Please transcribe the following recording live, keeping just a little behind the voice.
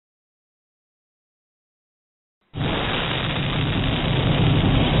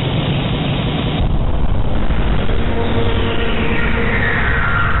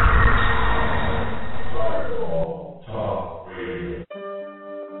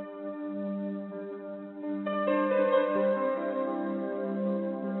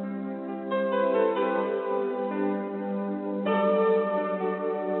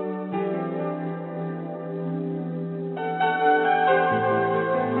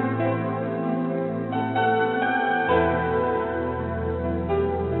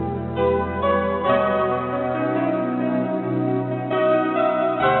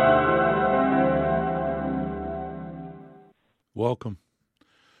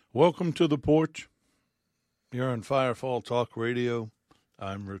Welcome to the Porch. Here on Firefall Talk Radio.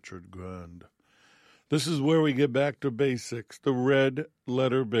 I'm Richard Grand. This is where we get back to basics, the red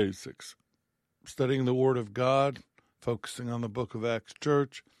letter basics. Studying the Word of God, focusing on the book of Acts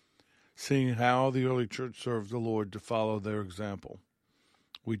Church, seeing how the early church served the Lord to follow their example.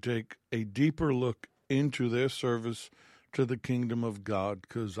 We take a deeper look into their service to the kingdom of God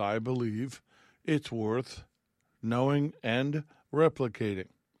because I believe it's worth knowing and replicating.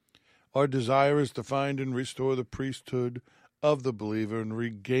 Our desire is to find and restore the priesthood of the believer and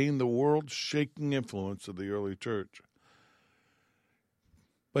regain the world-shaking influence of the early church.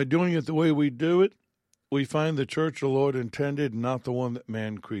 By doing it the way we do it, we find the church the Lord intended, not the one that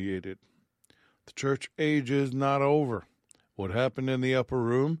man created. The church age is not over. What happened in the upper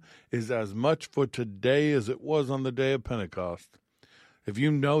room is as much for today as it was on the day of Pentecost. If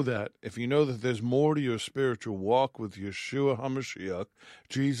you know that, if you know that there's more to your spiritual walk with Yeshua HaMashiach,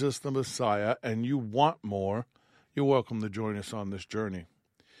 Jesus the Messiah, and you want more, you're welcome to join us on this journey.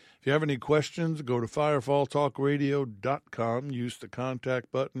 If you have any questions, go to firefalltalkradio.com, use the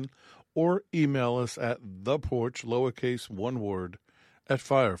contact button, or email us at theporch, lowercase one word, at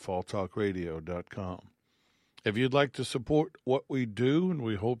firefalltalkradio.com. If you'd like to support what we do, and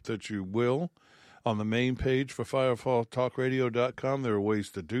we hope that you will, on the main page for firefalltalkradio.com, there are ways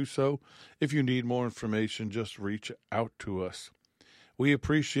to do so. If you need more information, just reach out to us. We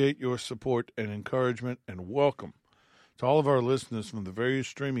appreciate your support and encouragement, and welcome to all of our listeners from the various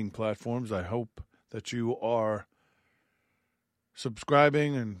streaming platforms. I hope that you are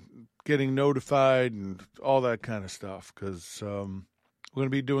subscribing and getting notified and all that kind of stuff, because we're going to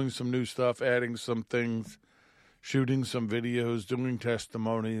be doing some new stuff, adding some things, shooting some videos, doing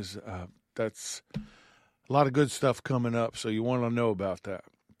testimonies. That's a lot of good stuff coming up, so you want to know about that.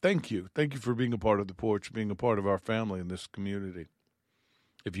 Thank you. Thank you for being a part of the Porch, being a part of our family in this community.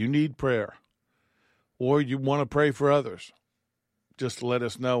 If you need prayer or you want to pray for others, just let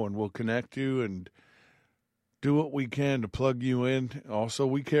us know and we'll connect you and do what we can to plug you in. Also,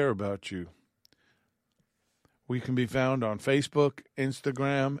 we care about you. We can be found on Facebook,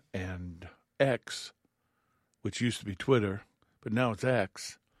 Instagram, and X, which used to be Twitter, but now it's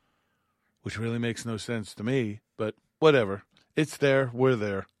X, which really makes no sense to me, but whatever. It's there. We're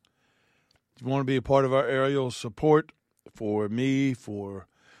there. If you want to be a part of our aerial support for me, for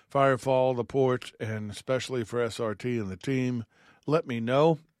Firefall, the Porch, and especially for SRT and the team, let me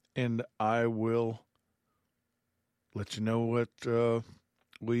know, and I will let you know what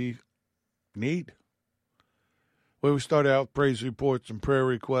we need. Well, we start out praise reports and prayer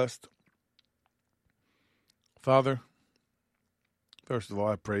requests. Father, first of all,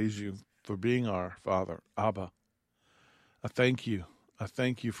 I praise you for being our Father, Abba. I thank you. I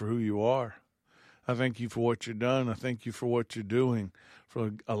thank you for who you are. I thank you for what you've done. I thank you for what you're doing,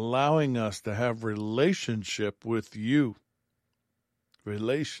 for allowing us to have relationship with you.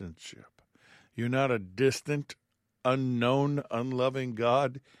 Relationship. You're not a distant, unknown, unloving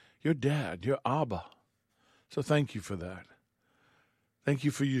God. You're Dad. You're Abba. So thank you for that. Thank you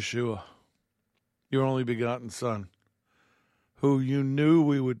for Yeshua, your only begotten Son, who you knew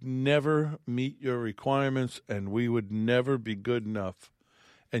we would never meet your requirements and we would never be good enough.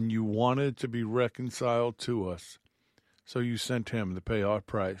 And you wanted to be reconciled to us. So you sent him to pay our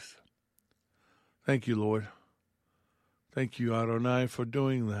price. Thank you, Lord. Thank you, Adonai, for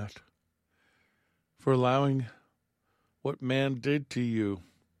doing that. For allowing what man did to you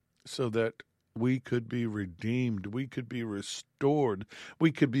so that we could be redeemed. We could be restored.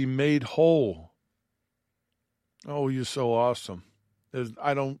 We could be made whole. Oh, you're so awesome.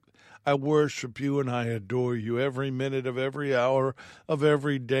 I worship you and I adore you every minute of every hour of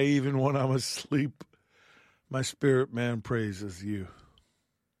every day, even when I'm asleep. My spirit man praises you.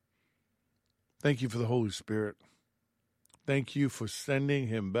 Thank you for the Holy Spirit. Thank you for sending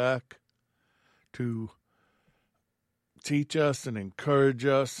him back to teach us and encourage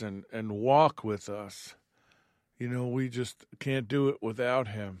us and walk with us. You know, we just can't do it without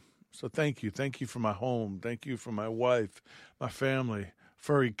him. So thank you. Thank you for my home. Thank you for my wife, my family,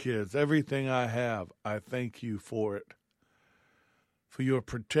 furry kids, everything I have. I thank you for it, for your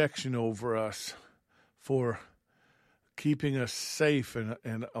protection over us, for keeping us safe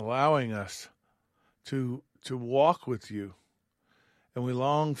and allowing us to walk with you. And we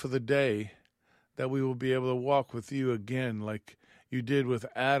long for the day that we will be able to walk with you again like you did with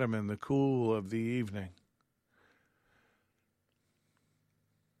Adam in the cool of the evening.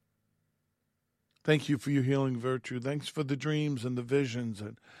 Thank you for your healing virtue. Thanks for the dreams and the visions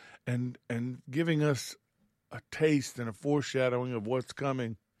and giving us a taste and a foreshadowing of what's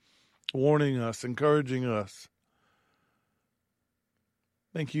coming, warning us, encouraging us.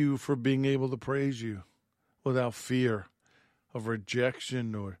 Thank you for being able to praise you without fear of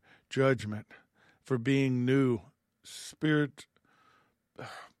rejection or judgment, for being new, spirit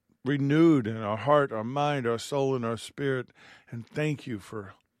renewed in our heart, our mind, our soul, and our spirit. And thank you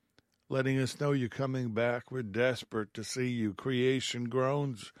for letting us know you're coming back. We're desperate to see you. Creation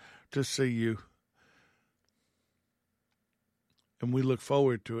groans to see you. And we look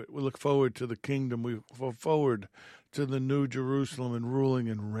forward to it. We look forward to the kingdom. We look forward to the new Jerusalem and ruling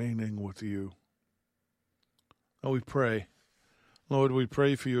and reigning with you. And we pray, Lord, we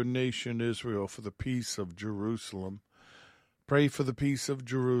pray for your nation, Israel, for the peace of Jerusalem. Pray for the peace of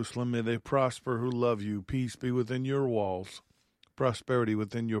Jerusalem. May they prosper who love you. Peace be within your walls, prosperity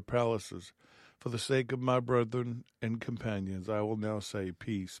within your palaces. For the sake of my brethren and companions, I will now say,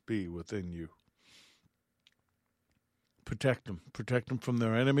 peace be within you. Protect them from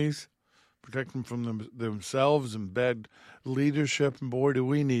their enemies, protect them from themselves and bad leadership. And boy, do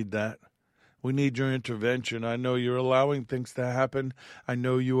we need that. We need your intervention. I know you're allowing things to happen. I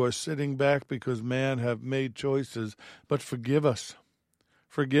know you are sitting back because man have made choices, but forgive us.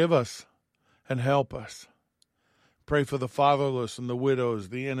 Forgive us and help us. Pray for the fatherless and the widows,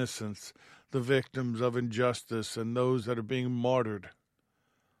 the innocents, the victims of injustice, and those that are being martyred.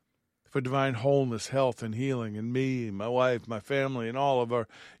 For divine wholeness, health, and healing in me, my wife, my family, and all of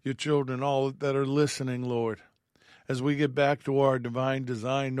your children, all that are listening, Lord. As we get back to our divine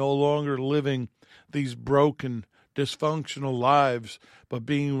design, no longer living these broken, dysfunctional lives, but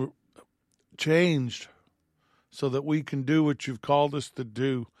being changed so that we can do what you've called us to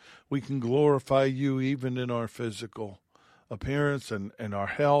do. We can glorify you even in our physical appearance and our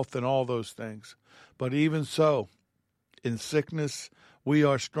health and all those things. But even so, in sickness, we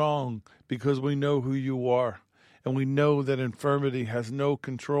are strong because we know who you are, and we know that infirmity has no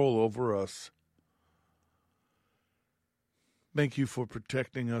control over us. Thank you for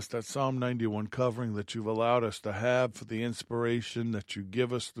protecting us, that Psalm 91 covering that you've allowed us to have, for the inspiration that you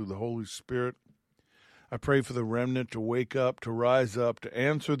give us through the Holy Spirit. I pray for the remnant to wake up, to rise up, to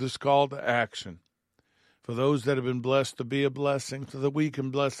answer this call to action. For those that have been blessed to be a blessing, so that we can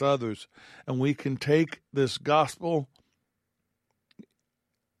bless others, and we can take this gospel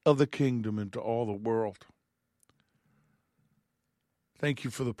of the kingdom into all the world. Thank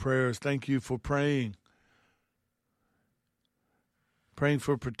you for the prayers. Thank you for praying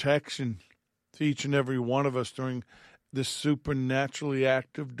for protection to each and every one of us during this supernaturally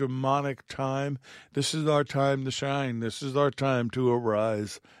active, demonic time. This is our time to shine. This is our time to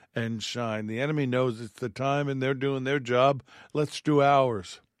arise and shine. The enemy knows it's the time, and they're doing their job. Let's do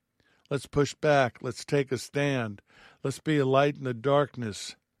ours. Let's push back. Let's take a stand. Let's be a light in the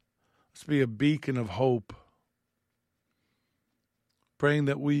darkness. Let's be a beacon of hope. Praying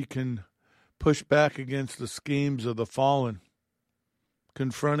that we can push back against the schemes of the fallen,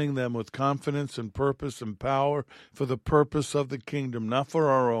 confronting them with confidence and purpose and power for the purpose of the kingdom, not for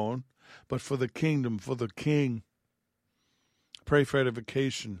our own, but for the kingdom, for the King. Pray for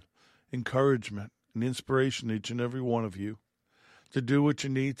edification, encouragement, and inspiration to each and every one of you to do what you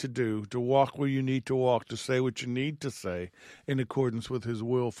need to do, to walk where you need to walk, to say what you need to say in accordance with his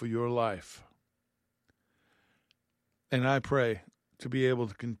will for your life. And I pray to be able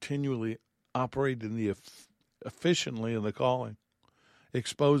to continually operate in the efficiently in the calling,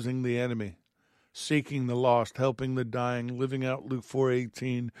 exposing the enemy, seeking the lost, helping the dying, living out Luke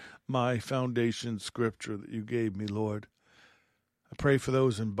 4:18, my foundation scripture that you gave me, Lord. I pray for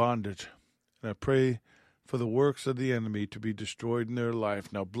those in bondage, and I pray for the works of the enemy to be destroyed in their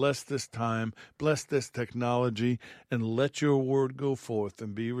life. Now bless this time, bless this technology, and let your word go forth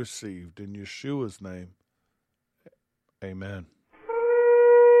and be received. In Yeshua's name, amen.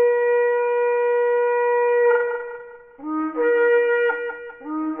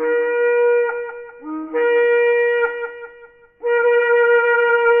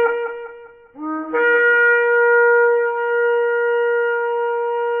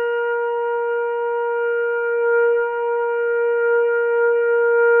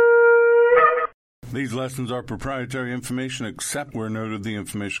 These lessons are proprietary information except where noted the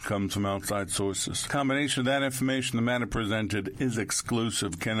information comes from outside sources. Combination of that information, the matter presented is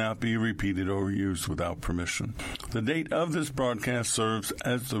exclusive, cannot be repeated or used without permission. The date of this broadcast serves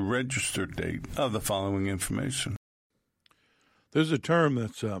as the registered date of the following information. There's a term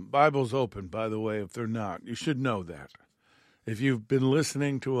that's Bible's open, by the way, if they're not. You should know that. If you've been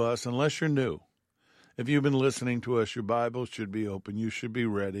listening to us, unless you're new, if you've been listening to us, your Bible should be open. You should be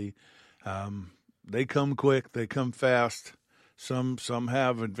ready. They come quick. They come fast. Some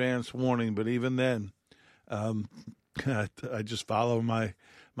have advance warning, but even then, I just follow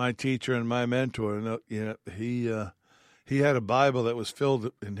my teacher and my mentor, and he he had a Bible that was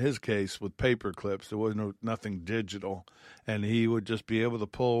filled, in his case, with paper clips. There was nothing digital, and he would just be able to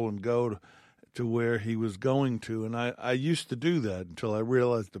pull and go to where he was going to. And I used to do that until I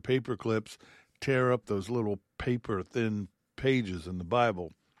realized the paper clips tear up those little paper-thin pages in the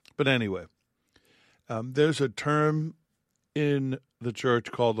Bible. But anyway, there's a term in the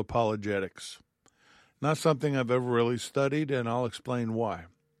church called apologetics. Not something I've ever really studied, and I'll explain why.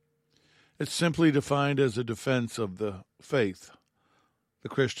 It's simply defined as a defense of the faith, the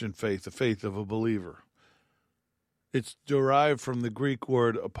Christian faith, the faith of a believer. It's derived from the Greek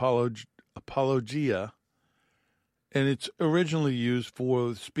word apologia, and it's originally used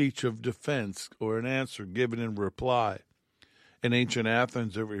for speech of defense or an answer given in reply. In ancient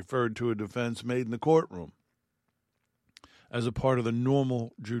Athens, it referred to a defense made in the courtroom as a part of the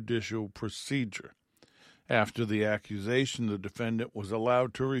normal judicial procedure. After the accusation, the defendant was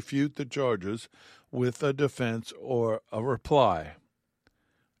allowed to refute the charges with a defense or a reply.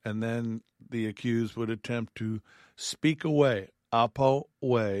 And then the accused would attempt to speak away,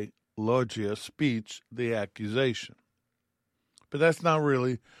 logia, speech, the accusation. But that's not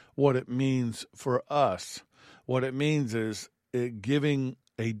really what it means for us. What it means is giving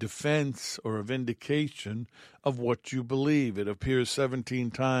a defense or a vindication of what you believe. It appears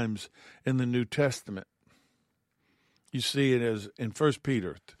 17 times in the New Testament. You see it as in 1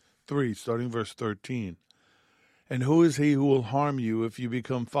 Peter 3, starting verse 13. And who is he who will harm you if you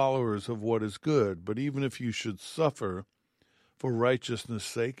become followers of what is good? But even if you should suffer for righteousness'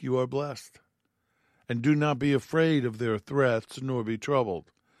 sake, you are blessed. And do not be afraid of their threats, nor be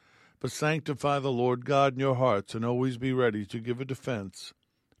troubled. But sanctify the Lord God in your hearts, and always be ready to give a defense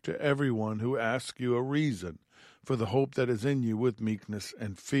to everyone who asks you a reason for the hope that is in you with meekness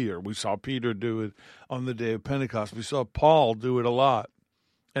and fear. We saw Peter do it on the day of Pentecost. We saw Paul do it a lot.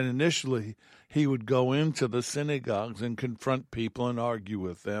 And initially, he would go into the synagogues and confront people and argue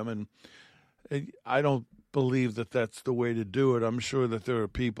with them. And I don't believe that that's the way to do it. I'm sure that there are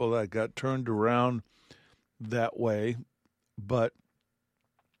people that got turned around that way, but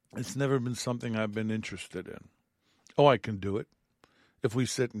it's never been something I've been interested in. Oh, I can do it. If we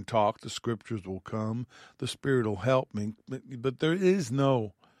sit and talk, the scriptures will come. The Spirit will help me. But there is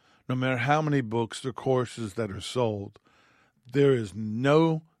no matter how many books or courses that are sold, there is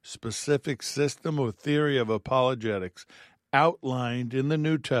no specific system or theory of apologetics outlined in the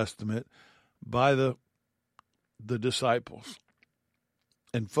New Testament by the disciples.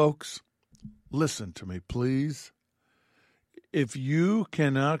 And folks, listen to me, please. If you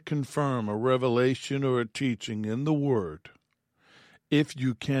cannot confirm a revelation or a teaching in the Word, if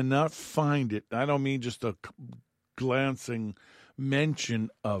you cannot find it, I don't mean just a glancing mention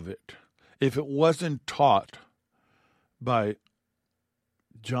of it. If it wasn't taught by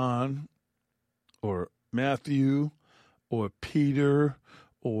John or Matthew or Peter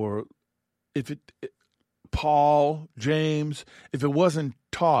or Paul, James, if it wasn't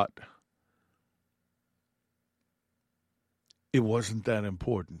taught, it wasn't that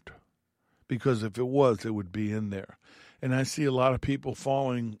important. Because if it was, it would be in there. And I see a lot of people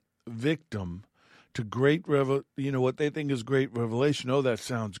falling victim to great what they think is great revelation. Oh, that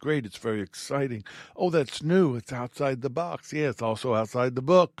sounds great. It's very exciting. Oh, that's new. It's outside the box. Yeah, it's also outside the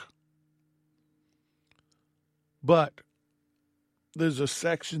book. But there's a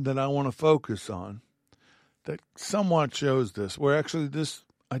section that I want to focus on that somewhat shows this, where actually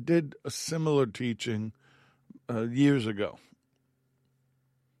I did a similar teaching years ago.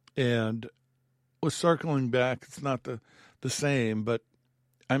 And was circling back. It's not the same, but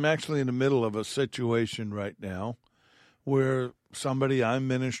I'm actually in the middle of a situation right now where somebody I'm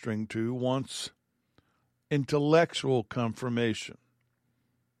ministering to wants intellectual confirmation.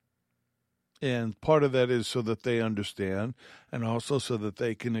 And part of that is so that they understand, and also so that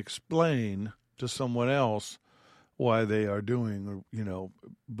they can explain to someone else why they are doing,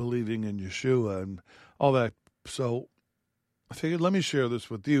 believing in Yeshua and all that. So I figured, let me share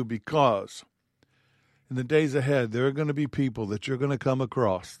this with you, because in the days ahead, there are going to be people that you're going to come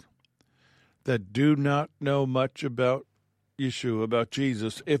across that do not know much about Yeshua, about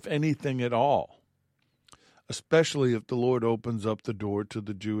Jesus, if anything at all, especially if the Lord opens up the door to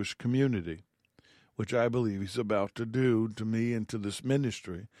the Jewish community, which I believe he's about to do to me and to this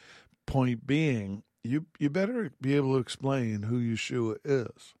ministry. Point being, you better be able to explain who Yeshua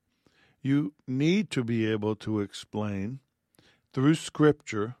is. You need to be able to explain through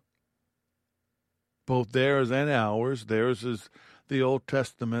Scripture, both theirs and ours. Theirs is the Old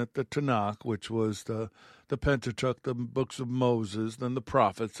Testament, the Tanakh, which was the Pentateuch, the books of Moses, then the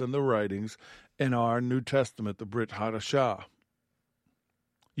prophets and the writings, and our New Testament, the Brit Hadashah.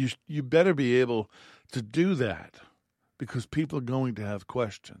 You better be able to do that, because people are going to have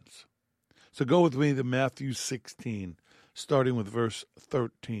questions. So go with me to Matthew 16, starting with verse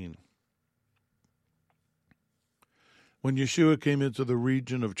 13. When Yeshua came into the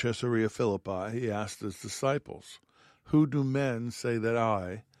region of Caesarea Philippi, he asked his disciples, "Who do men say that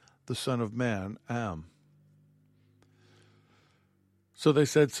I, the Son of Man, am?" So they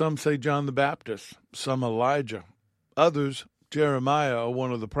said, "Some say John the Baptist, some Elijah, others Jeremiah or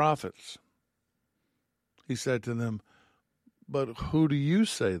one of the prophets." He said to them, "But who do you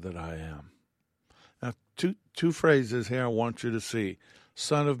say that I am?" Now, two phrases here I want you to see.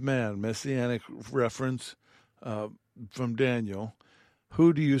 Son of Man, messianic reference from Daniel.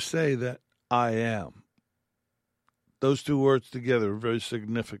 Who do you say that I am? Those two words together are very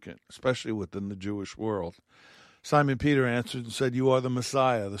significant, especially within the Jewish world. Simon Peter answered and said, "You are the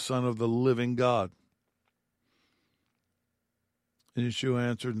Messiah, the Son of the living God." And Yeshua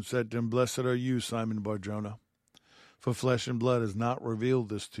answered and said to him, "Blessed are you, Simon Bar-Jonah, for flesh and blood has not revealed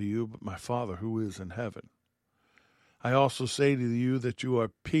this to you, but my Father who is in heaven. I also say to you that you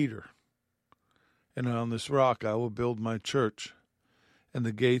are Peter, and on this rock I will build my church, and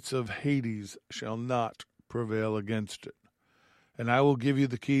the gates of Hades shall not prevail against it. And I will give you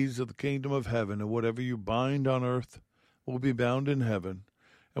the keys of the kingdom of heaven, and whatever you bind on earth will be bound in heaven,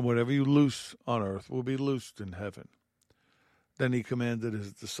 and whatever you loose on earth will be loosed in heaven." Then he commanded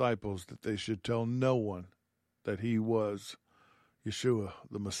his disciples that they should tell no one that he was Yeshua,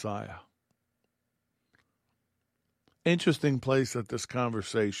 the Messiah. Interesting place that this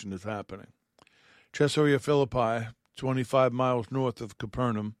conversation is happening. Caesarea Philippi, 25 miles north of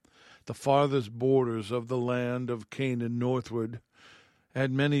Capernaum, the farthest borders of the land of Canaan northward,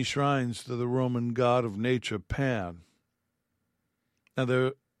 had many shrines to the Roman god of nature, Pan. Now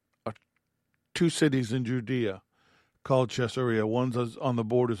there are two cities in Judea called Caesarea. One's on the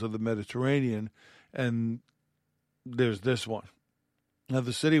borders of the Mediterranean, and there's this one. Now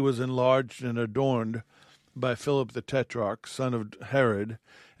the city was enlarged and adorned by Philip the Tetrarch, son of Herod,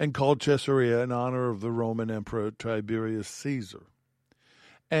 and called Caesarea in honor of the Roman Emperor Tiberius Caesar.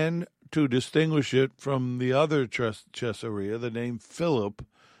 And to distinguish it from the other Caesarea, the name Philip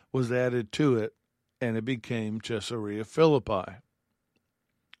was added to it, and it became Caesarea Philippi,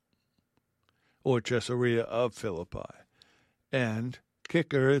 or Caesarea of Philippi. And,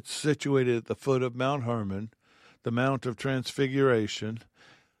 kicker, it's situated at the foot of Mount Hermon, the Mount of Transfiguration.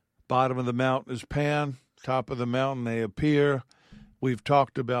 Bottom of the mountain is Pan, top of the mountain they appear. We've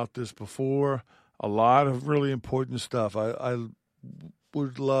talked about this before. A lot of really important stuff. I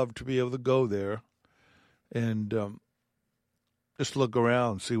would love to be able to go there and just look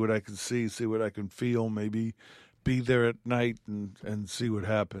around, see what I can see what I can feel, maybe be there at night and see what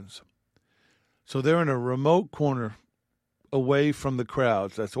happens. So they're in a remote corner away from the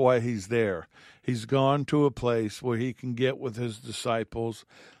crowds. That's why he's there. He's gone to a place where he can get with his disciples.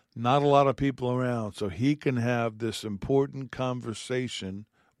 Not a lot of people around, so he can have this important conversation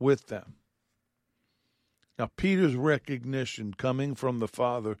with them. Now, Peter's recognition coming from the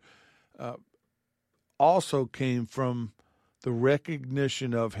Father also came from the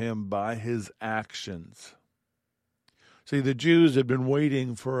recognition of him by his actions. See, the Jews had been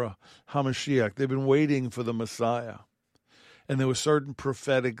waiting for a Hamashiach. They've been waiting for the Messiah. And there were certain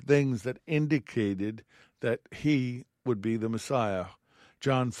prophetic things that indicated that he would be the Messiah.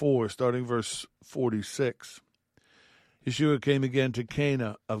 John 4, starting verse 46. Yeshua came again to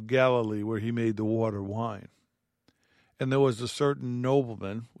Cana of Galilee, where he made the water wine. And there was a certain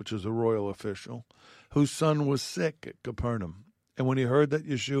nobleman, which is a royal official, whose son was sick at Capernaum. And when he heard that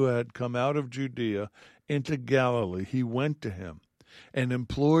Yeshua had come out of Judea into Galilee, he went to him and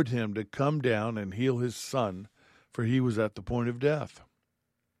implored him to come down and heal his son, for he was at the point of death.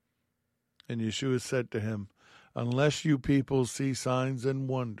 And Yeshua said to him, "Unless you people see signs and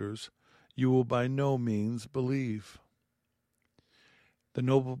wonders, you will by no means believe."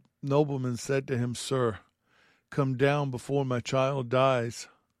 The nobleman said to him, "Sir, come down before my child dies."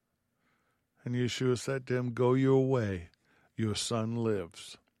 And Yeshua said to him, "Go your way, your son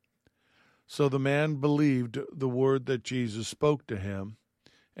lives." So the man believed the word that Jesus spoke to him,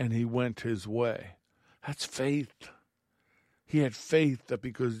 and he went his way. That's faith. He had faith that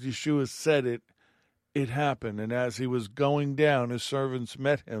because Yeshua said it, it happened. And as he was going down, his servants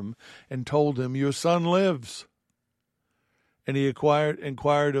met him and told him, "Your son lives." And he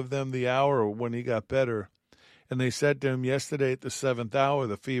inquired of them the hour when he got better. And they said to him, "Yesterday at the 7th hour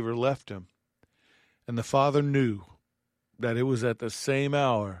the fever left him." And the father knew that it was at the same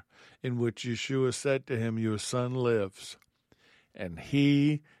hour in which Yeshua said to him, "Your son lives." And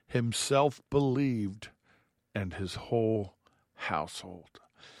he himself believed, and his whole household.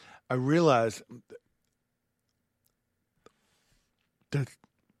 I realize that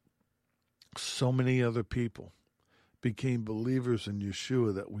so many other people became believers in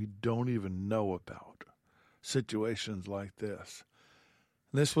Yeshua that we don't even know about. Situations like this.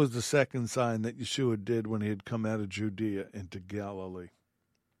 This was the second sign that Yeshua did when he had come out of Judea into Galilee.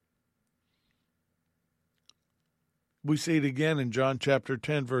 We see it again in John chapter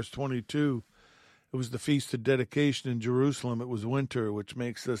 10, verse 22. It was the Feast of Dedication in Jerusalem. It was winter, which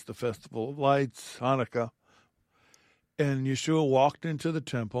makes this the Festival of Lights, Hanukkah. And Yeshua walked into the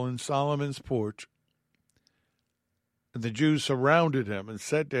temple in Solomon's porch. And the Jews surrounded him and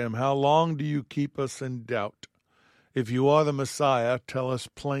said to him, "How long do you keep us in doubt? If you are the Messiah, tell us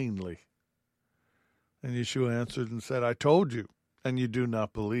plainly." And Yeshua answered and said, "I told you, and you do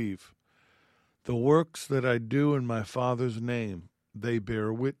not believe. The works that I do in my Father's name, they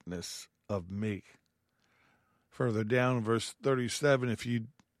bear witness of me." Further down in verse 37,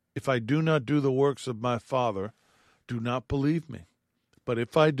 if I do not do the works of my Father, do not believe me. But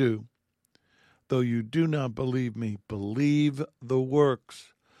if I do, though you do not believe me, believe the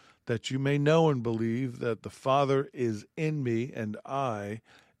works, that you may know and believe that the Father is in me and I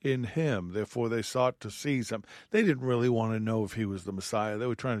in him. Therefore they sought to seize him. They didn't really want to know if he was the Messiah. They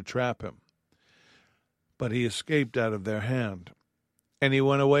were trying to trap him. But he escaped out of their hand. And he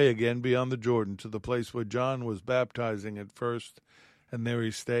went away again beyond the Jordan to the place where John was baptizing at first, and there he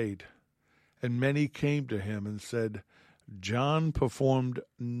stayed. And many came to him and said, "John performed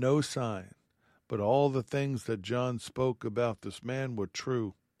no sign, but all the things that John spoke about this man were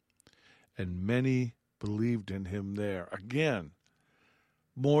true." And many believed in him there. Again,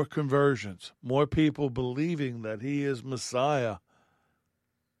 more conversions, more people believing that he is Messiah.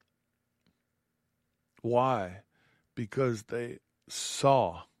 Why? Because they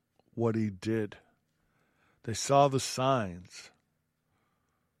saw what he did. They saw the signs.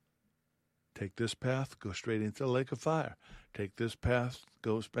 Take this path, go straight into the lake of fire. Take this path,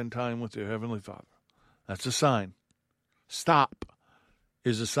 go spend time with your Heavenly Father. That's a sign. Stop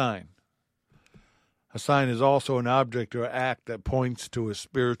is a sign. A sign is also an object or act that points to a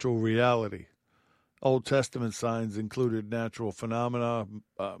spiritual reality. Old Testament signs included natural phenomena,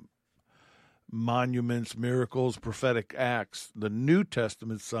 monuments, miracles, prophetic acts. The New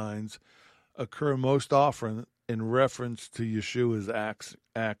Testament signs occur most often in reference to Yeshua's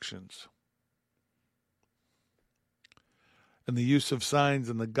actions. And the use of signs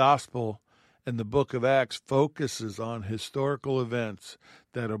in the gospel and the book of Acts focuses on historical events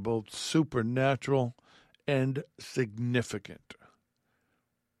that are both supernatural and significant.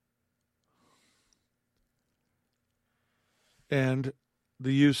 And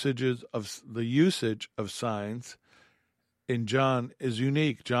the usage of signs in John is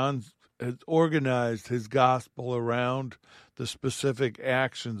unique. John has organized his gospel around the specific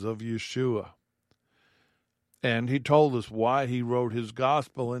actions of Yeshua. And he told us why he wrote his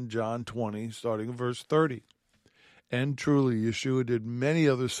gospel in John 20, starting in verse 30. And truly, Yeshua did many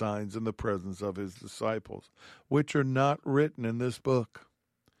other signs in the presence of his disciples, which are not written in this book.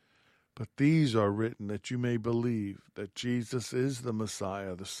 But these are written that you may believe that Jesus is the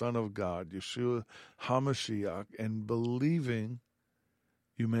Messiah, the Son of God, Yeshua HaMashiach, and believing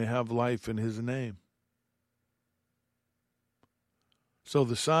you may have life in his name. So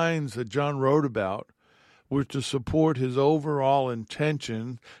the signs that John wrote about were to support his overall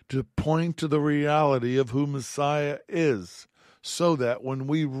intention to point to the reality of who Messiah is, so that when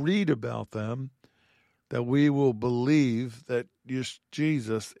we read about them, that we will believe that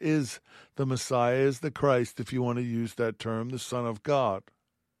Jesus is the Messiah, is the Christ, if you want to use that term, the Son of God.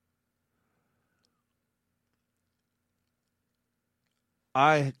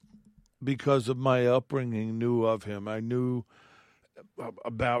 I, because of my upbringing, knew of him. I knew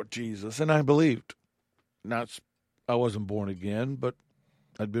about Jesus, and I believed. I wasn't born again, but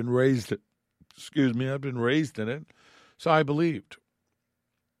I'd been raised I'd been raised in it, so I believed.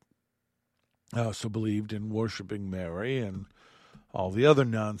 I also believed in worshiping Mary and all the other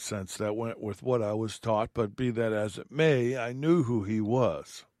nonsense that went with what I was taught, but be that as it may, I knew who he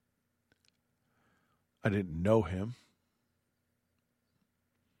was. I didn't know him.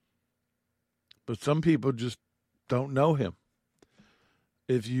 But some people just don't know him.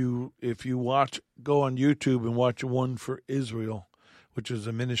 If you go on YouTube and watch One for Israel, which is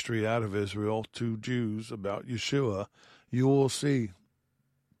a ministry out of Israel to Jews about Yeshua, you will see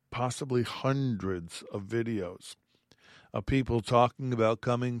possibly hundreds of videos of people talking about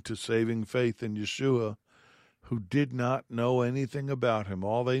coming to saving faith in Yeshua who did not know anything about him.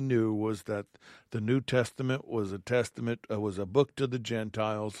 All they knew was that the New Testament was a book to the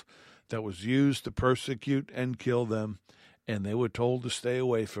Gentiles that was used to persecute and kill them, and they were told to stay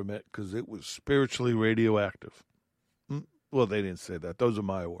away from it because it was spiritually radioactive. Well, they didn't say that. Those are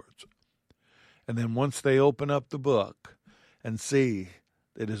my words. And then once they open up the book and see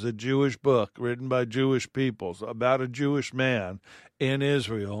it is a Jewish book written by Jewish peoples about a Jewish man in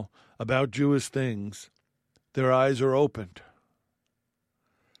Israel, about Jewish things, their eyes are opened.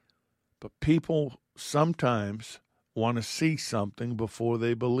 But people sometimes want to see something before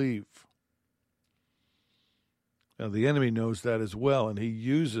they believe. Now, the enemy knows that as well, and he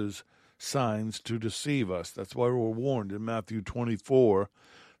uses signs to deceive us. That's why we're warned in Matthew 24,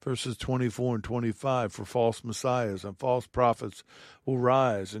 verses 24 and 25, for false messiahs and false prophets will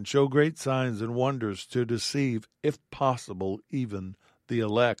rise and show great signs and wonders to deceive, if possible, even the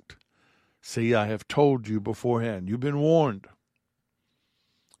elect. See, I have told you beforehand. You've been warned.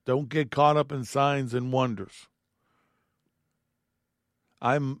 Don't get caught up in signs and wonders.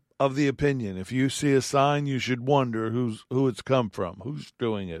 I'm of the opinion, if you see a sign, you should wonder who it's come from, who's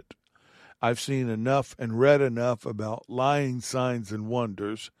doing it. I've seen enough and read enough about lying signs and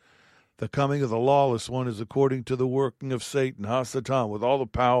wonders. The coming of the lawless one is according to the working of Satan, Hasatan, with all the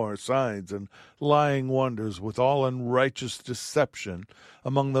power, signs, and lying wonders, with all unrighteous deception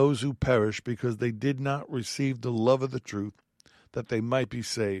among those who perish, because they did not receive the love of the truth, that they might be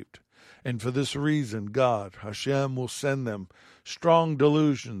saved. And for this reason, God, Hashem, will send them strong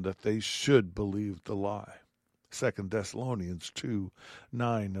delusion that they should believe the lie. 2 Thessalonians 2,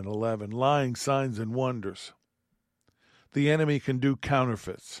 9 and 11. Lying signs and wonders. The enemy can do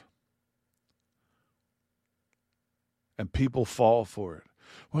counterfeits. And people fall for it.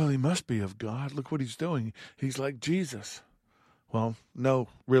 Well, he must be of God. Look what he's doing. He's like Jesus. Well, no,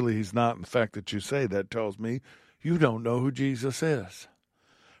 really he's not. And the fact that you say that tells me you don't know who Jesus is.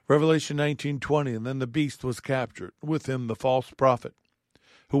 Revelation 19:20, and then the beast was captured, with him the false prophet,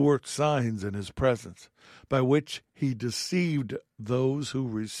 who worked signs in his presence, by which he deceived those who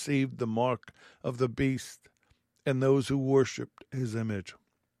received the mark of the beast and those who worshipped his image.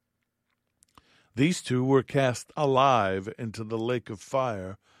 These two were cast alive into the lake of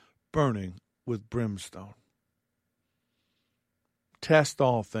fire, burning with brimstone. Test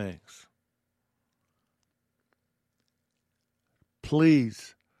all things.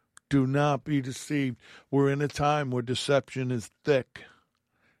 Please do not be deceived. We're in a time where deception is thick.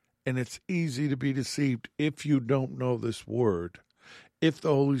 And it's easy to be deceived if you don't know this word. If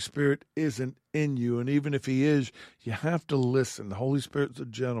the Holy Spirit isn't in you, and even if he is, you have to listen. The Holy Spirit's a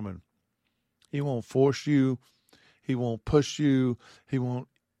gentleman. He won't force you. He won't push you. He won't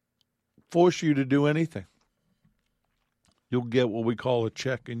force you to do anything. You'll get what we call a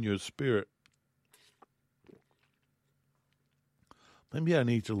check in your spirit. Maybe I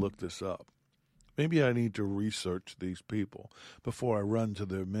need to look this up. Maybe I need to research these people before I run to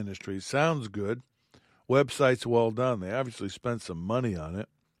their ministry. Sounds good. Website's well done. They obviously spent some money on it.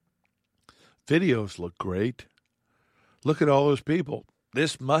 Videos look great. Look at all those people.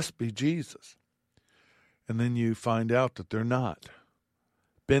 This must be Jesus. And then you find out that they're not.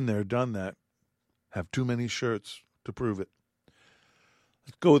 Been there, done that. Have too many shirts to prove it.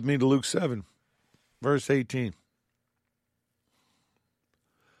 Let's go with me to Luke 7, verse 18.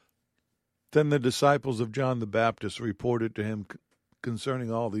 Then the disciples of John the Baptist reported to him concerning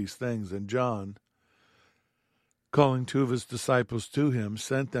all these things. And John, calling two of his disciples to him,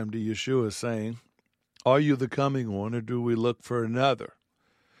 sent them to Yeshua, saying, Are you the coming one, or do we look for another?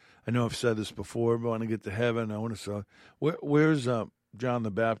 I know I've said this before, but when I get to heaven, I want to say, where's John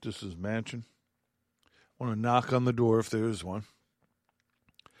the Baptist's mansion? I want to knock on the door if there is one.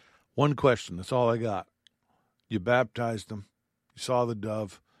 One question, that's all I got. You baptized him, you saw the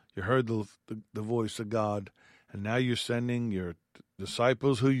dove, you heard the voice of God, and now you're sending your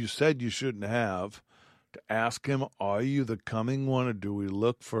disciples who you said you shouldn't have to ask him, Are you the coming one, or do we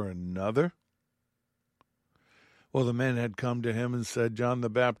look for another? Well, the men had come to him and said, John the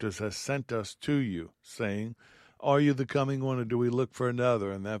Baptist has sent us to you, saying, Are you the coming one, or do we look for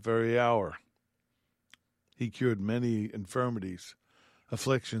another? In that very hour he cured many infirmities,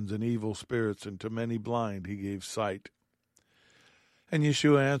 afflictions, and evil spirits, and to many blind he gave sight. And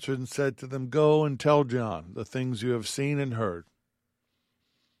Yeshua answered and said to them, Go and tell John the things you have seen and heard,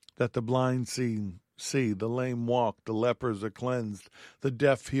 that the blind see, the lame walk, the lepers are cleansed, the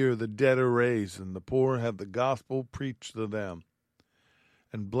deaf hear, the dead are raised, and the poor have the gospel preached to them.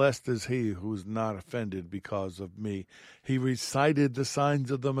 And blessed is he who is not offended because of me. He recited the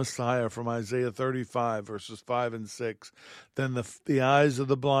signs of the Messiah from Isaiah 35, verses 5 and 6. Then the eyes of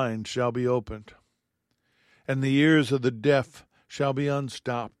the blind shall be opened, and the ears of the deaf shall be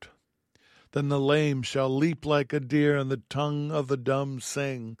unstopped. Then the lame shall leap like a deer, and the tongue of the dumb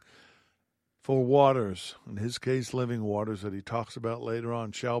sing. For waters, in his case living waters that he talks about later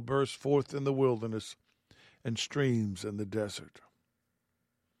on, shall burst forth in the wilderness, and streams in the desert.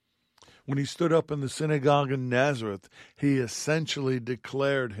 When he stood up in the synagogue in Nazareth, he essentially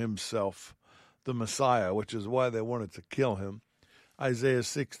declared himself the Messiah, which is why they wanted to kill him. Isaiah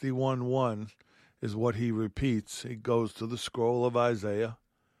 61:1 is what he repeats. He goes to the scroll of Isaiah.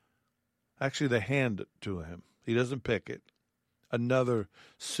 Actually, they hand it to him. He doesn't pick it. Another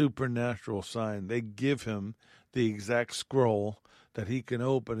supernatural sign. They give him the exact scroll that he can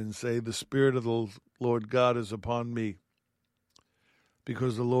open and say, "The Spirit of the Lord God is upon me,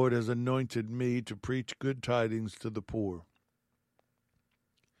 because the Lord has anointed me to preach good tidings to the poor.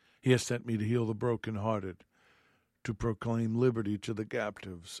 He has sent me to heal the brokenhearted, to proclaim liberty to the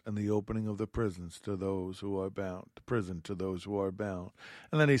captives, and the opening of the prisons to those who are bound." Prison to those who are bound.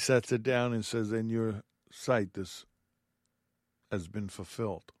 And then he sets it down and says, "In your sight this has been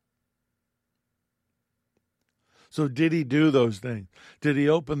fulfilled." So did he do those things? Did he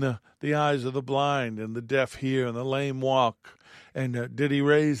open the eyes of the blind and the deaf hear and the lame walk? And did he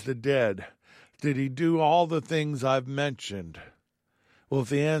raise the dead? Did he do all the things I've mentioned? Well, if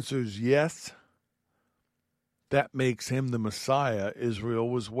the answer is yes, that makes him the Messiah Israel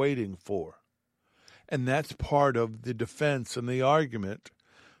was waiting for. And that's part of the defense and the argument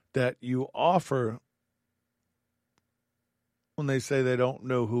that you offer when they say they don't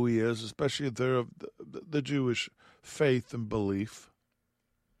know who he is, especially if they're of the Jewish faith and belief.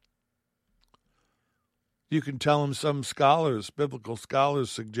 You can tell them some scholars, biblical scholars,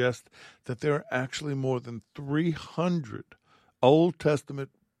 suggest that there are actually more than 300 Old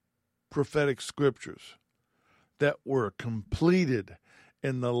Testament prophetic scriptures that were completed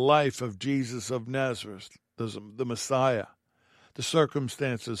in the life of Jesus of Nazareth, the Messiah. The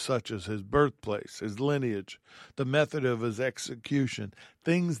circumstances such as his birthplace, his lineage, the method of his execution,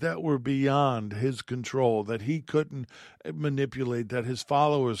 things that were beyond his control, that he couldn't manipulate, that his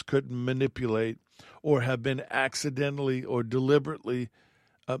followers couldn't manipulate, or have been accidentally or deliberately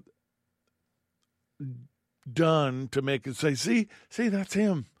done to make it say, see, that's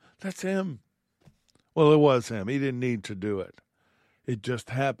him. That's him. Well, it was him. He didn't need to do it. It just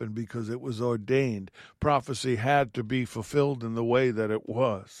happened because it was ordained. Prophecy had to be fulfilled in the way that it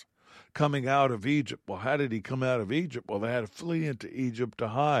was. Coming out of Egypt. Well, how did he come out of Egypt? Well, they had to flee into Egypt to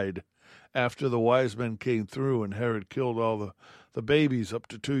hide after the wise men came through and Herod killed all the babies up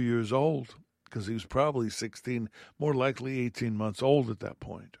to 2 years old, because he was probably 16, more likely 18 months old at that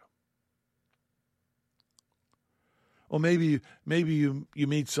point. Or maybe you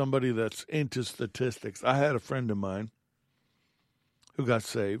meet somebody that's into statistics. I had a friend of mine who got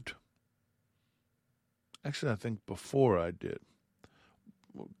saved. Actually, I think before I did.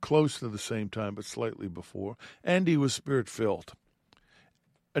 Close to the same time, but slightly before. And he was spirit-filled.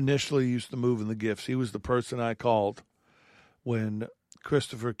 Initially, he used to move in the gifts. He was the person I called when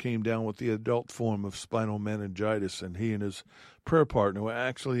Christopher came down with the adult form of spinal meningitis, and he and his prayer partner were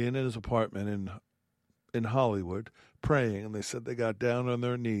actually in his apartment in Hollywood praying, and they said they got down on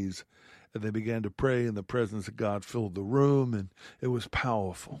their knees and they began to pray, and the presence of God filled the room, and it was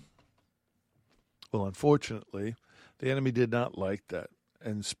powerful. Well, unfortunately, the enemy did not like that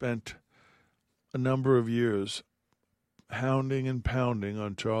and spent a number of years hounding and pounding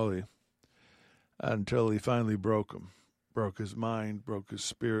on Charlie until he finally broke him, broke his mind, broke his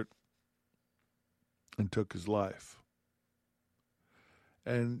spirit, and took his life.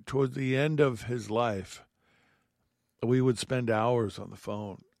 And towards the end of his life, we would spend hours on the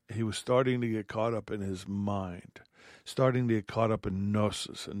phone. He was starting to get caught up in his mind, starting to get caught up in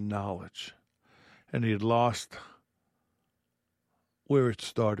gnosis and knowledge. And he had lost where it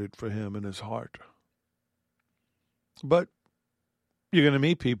started for him in his heart. But you're going to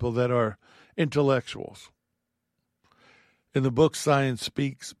meet people that are intellectuals. In the book Science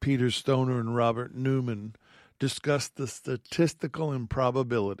Speaks, Peter Stoner and Robert Newman discuss the statistical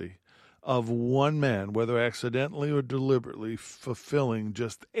improbability of one man, whether accidentally or deliberately, fulfilling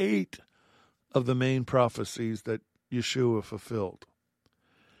just 8 of the main prophecies that Yeshua fulfilled.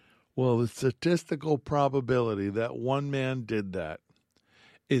 Well, the statistical probability that one man did that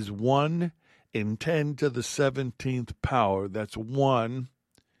is 1 in 10 to the 17th power. That's 1.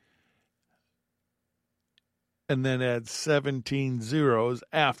 And then add 17 zeros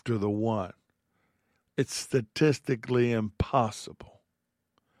after the 1. It's statistically impossible.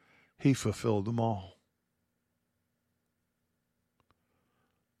 He fulfilled them all.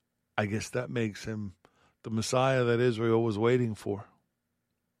 I guess that makes him the Messiah that Israel was waiting for.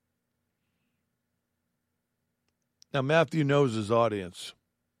 Now, Matthew knows his audience.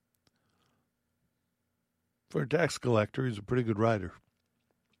 For a tax collector, he's a pretty good writer.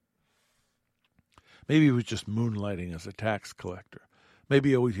 Maybe he was just moonlighting as a tax collector.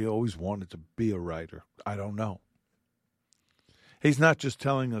 Maybe he always wanted to be a writer. I don't know. He's not just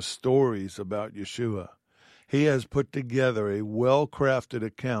telling us stories about Yeshua. He has put together a well-crafted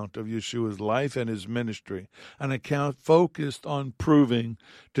account of Yeshua's life and his ministry, an account focused on proving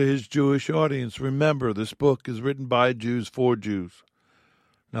to his Jewish audience. Remember, this book is written by Jews for Jews.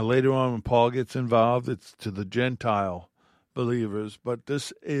 Now, later on, when Paul gets involved, it's to the Gentile believers, but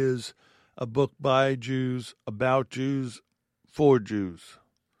this is a book by Jews, about Jews, for Jews.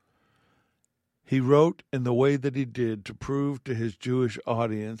 He wrote in the way that he did to prove to his Jewish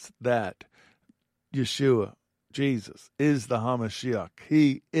audience that Yeshua, Jesus, is the Hamashiach.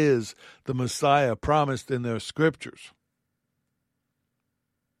 He is the Messiah promised in their scriptures.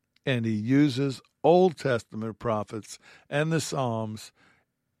 And he uses Old Testament prophets and the Psalms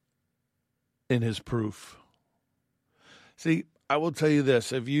in his proof. See, I will tell you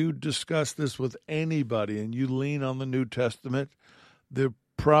this. If you discuss this with anybody and you lean on the New Testament, they're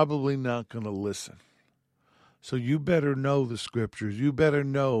probably not going to listen. So you better know the scriptures. You better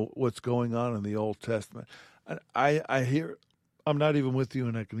know what's going on in the Old Testament. And I hear, I'm not even with you,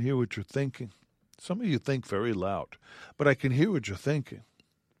 and I can hear what you're thinking. Some of you think very loud, but I can hear what you're thinking.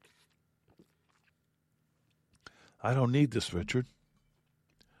 I don't need this, Richard.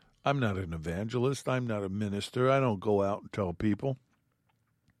 I'm not an evangelist. I'm not a minister. I don't go out and tell people.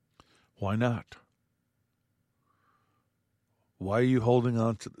 Why not? Why are you holding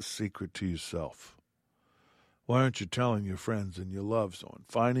on to the secret to yourself? Why aren't you telling your friends and your loved ones,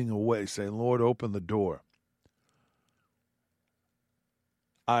 finding a way, saying, Lord, open the door.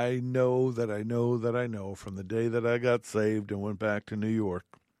 I know that I know that I know from the day that I got saved and went back to New York,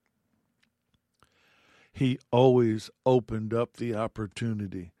 he always opened up the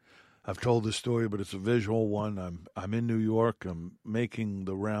opportunity. I've told this story, but it's a visual one. I'm in New York. I'm making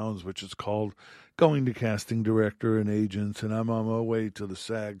the rounds, which is called going to casting director and agents, and I'm on my way to the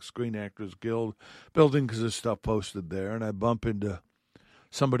SAG, Screen Actors Guild building, because there's stuff posted there, and I bump into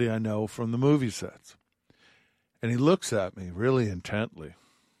somebody I know from the movie sets. And he looks at me really intently,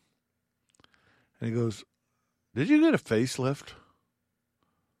 and he goes, "Did you get a facelift?"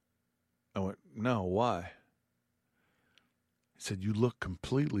 I went, "No, why?" He said, "You look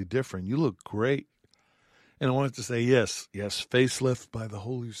completely different. You look great." And I wanted to say, yes, facelift by the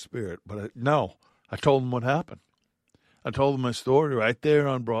Holy Spirit. But no, I told him what happened. I told him my story right there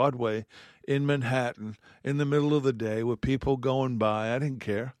on Broadway in Manhattan in the middle of the day with people going by. I didn't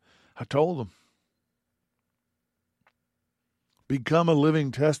care. I told them. Become a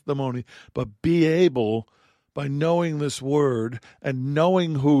living testimony, but be able, by knowing this word and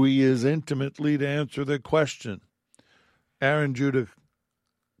knowing who he is intimately, to answer their question. Aaron Judah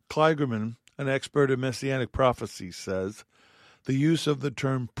Kligerman, an expert in Messianic prophecy, says the use of the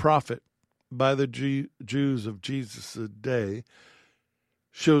term prophet by the Jews of Jesus' day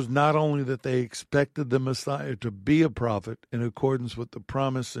shows not only that they expected the Messiah to be a prophet in accordance with the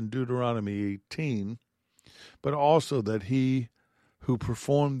promise in Deuteronomy 18, but also that he who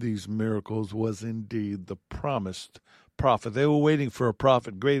performed these miracles was indeed the promised prophet. They were waiting for a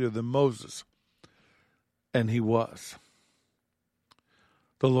prophet greater than Moses, and he was.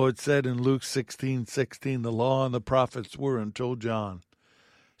 The Lord said in Luke 16:16, the law and the prophets were until John.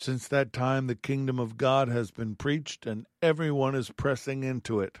 Since that time, the kingdom of God has been preached, and everyone is pressing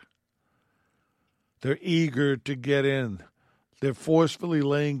into it. They're eager to get in. They're forcefully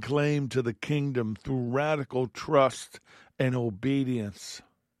laying claim to the kingdom through radical trust and obedience.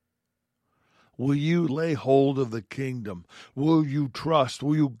 Will you lay hold of the kingdom? Will you trust?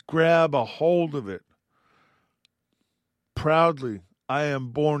 Will you grab a hold of it? Proudly, I am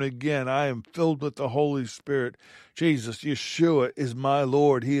born again. I am filled with the Holy Spirit. Jesus, Yeshua, is my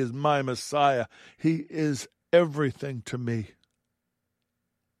Lord. He is my Messiah. He is everything to me.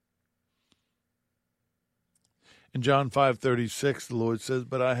 In John 5:36, the Lord says,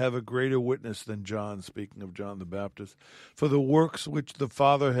 "But I have a greater witness than John," speaking of John the Baptist, "for the works which the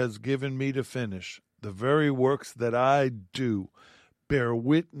Father has given me to finish, the very works that I do, bear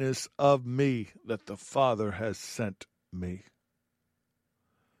witness of me that the Father has sent me."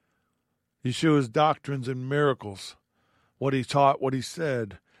 Yeshua's doctrines and miracles, what he taught, what he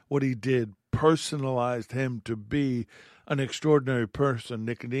said, what he did, personalized him to be an extraordinary person.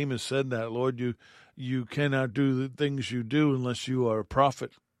 Nicodemus said that, "Lord, you cannot do the things you do unless you are a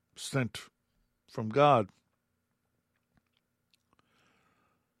prophet sent from God."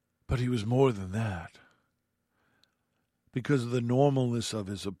 But he was more than that. Because of the normalness of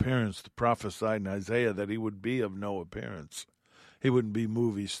his appearance, the prophesied in Isaiah that he would be of no appearance. He wouldn't be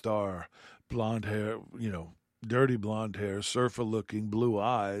movie star, blonde hair, dirty blonde hair, surfer-looking, blue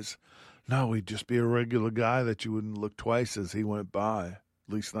eyes. No, he'd just be a regular guy that you wouldn't look twice as he went by,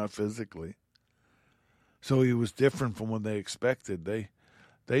 at least not physically. So he was different from what they expected.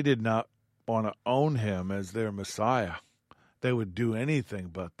 They did not want to own him as their Messiah. They would do anything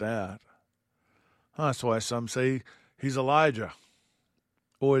but that. That's why some say he's Elijah.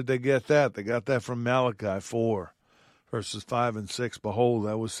 Where did they get that? They got that from Malachi 4, verses 5 and 6. Behold,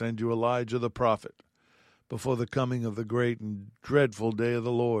 I will send you Elijah the prophet before the coming of the great and dreadful day of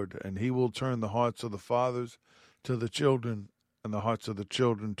the Lord, and he will turn the hearts of the fathers to the children, and the hearts of the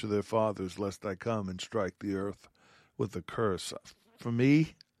children to their fathers, lest I come and strike the earth with a curse. For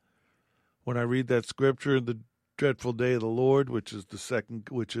me, when I read that scripture, the dreadful day of the Lord, which is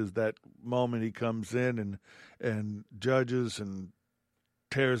that moment he comes in and judges and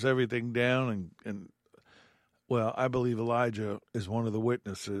tears everything down, and well, I believe Elijah is one of the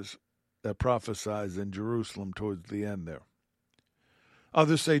witnesses that prophesies in Jerusalem towards the end there.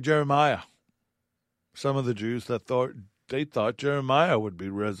 Others say Jeremiah. Some of the Jews thought Jeremiah would be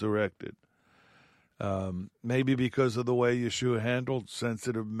resurrected. Maybe because of the way Yeshua handled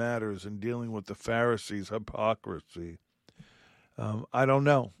sensitive matters and dealing with the Pharisees' hypocrisy. I don't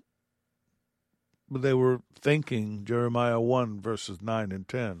know. But they were thinking Jeremiah 1, verses 9 and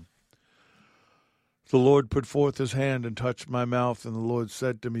 10. The Lord put forth his hand and touched my mouth, and the Lord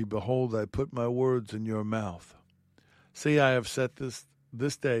said to me, Behold, I put my words in your mouth. See, I have set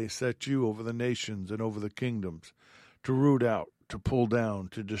this day set you over the nations and over the kingdoms, to root out, to pull down,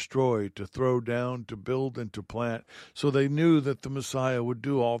 to destroy, to throw down, to build, and to plant. So they knew that the Messiah would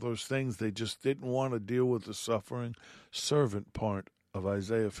do all those things. They just didn't want to deal with the suffering servant part of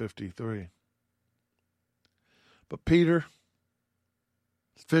Isaiah 53. But Peter,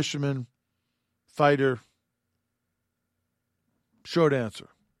 fisherman, fighter, short answer.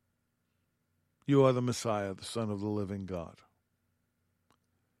 You are the Messiah, the Son of the living God.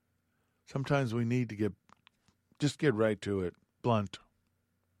 Sometimes we need to get right to it, blunt.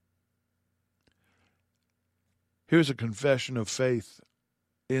 Here's a confession of faith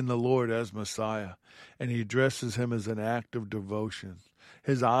in the Lord as Messiah, and he addresses him as an act of devotion.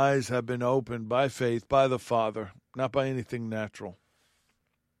 His eyes have been opened by faith, by the Father, not by anything natural.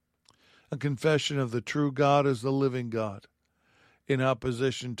 A confession of the true God as the living God, in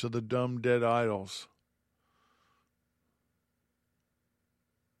opposition to the dumb, dead idols.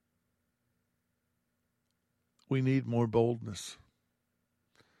 We need more boldness.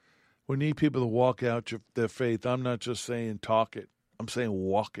 We need people to walk out their faith. I'm not just saying talk it. I'm saying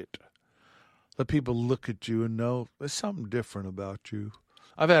walk it. Let people look at you and know there's something different about you.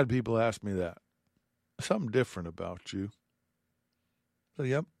 I've had people ask me that. There's something different about you. So,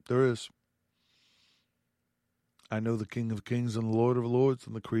 yep, there is. I know the King of Kings and the Lord of Lords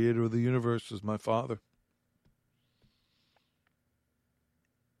and the Creator of the universe is my Father.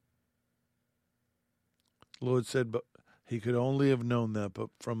 The Lord said, but he could only have known that but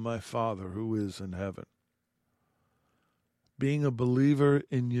from my Father who is in heaven. Being a believer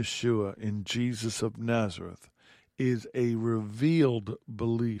in Yeshua, in Jesus of Nazareth, is a revealed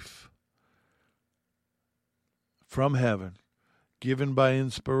belief from heaven, given by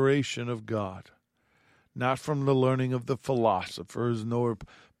inspiration of God, not from the learning of the philosophers, nor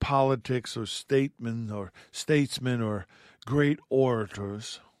politics or statesmen or great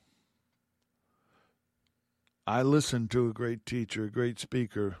orators. I listened to a great teacher, a great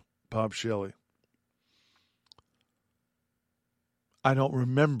speaker, Bob Shelley. I don't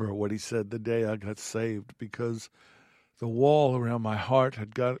remember what he said the day I got saved because the wall around my heart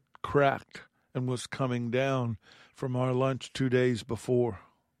had got cracked and was coming down from our lunch 2 days before,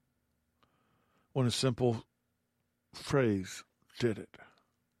 when a simple phrase did it.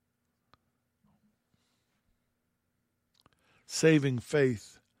 Saving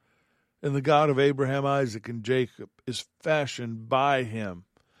faith in the God of Abraham, Isaac, and Jacob is fashioned by him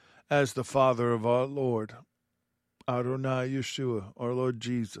as the Father of our Lord, Adonai Yeshua, our Lord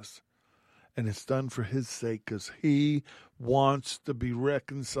Jesus. And it's done for his sake because he wants to be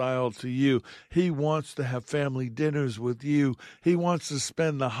reconciled to you. He wants to have family dinners with you. He wants to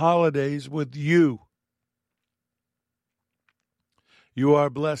spend the holidays with you. You are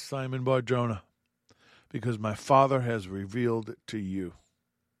blessed, Simon Bar-Jonah, because my Father has revealed it to you.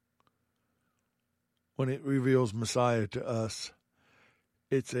 When it reveals Messiah to us,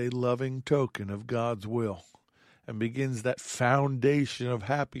 it's a loving token of God's will and begins that foundation of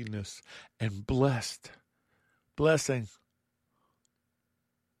happiness and blessing.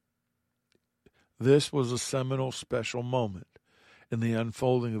 This was a seminal, special moment in the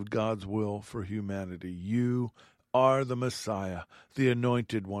unfolding of God's will for humanity. You are the Messiah, the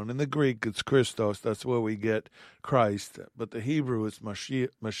anointed one. In the Greek, it's Christos. That's where we get Christ. But the Hebrew is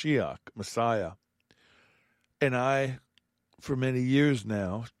Mashiach, Messiah. And I, for many years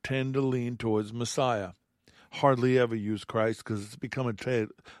now, tend to lean towards Messiah. Hardly ever use Christ because it's become a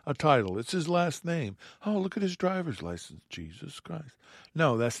title. It's his last name. Oh, look at his driver's license, Jesus Christ.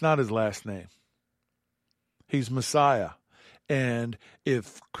 No, that's not his last name. He's Messiah. And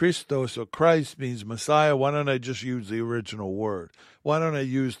if Christos or Christ means Messiah, why don't I just use the original word? Why don't I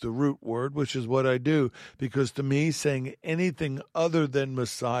use the root word, which is what I do? Because to me, saying anything other than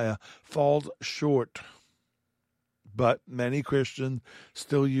Messiah falls short. But many Christians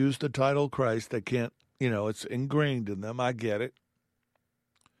still use the title Christ. They can't, it's ingrained in them. I get it.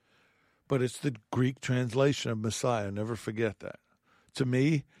 But it's the Greek translation of Messiah. Never forget that. To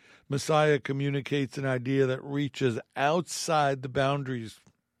me, Messiah communicates an idea that reaches outside the boundaries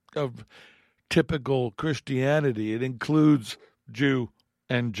of typical Christianity. It includes Jew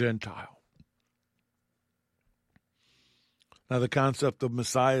and Gentile. Now, the concept of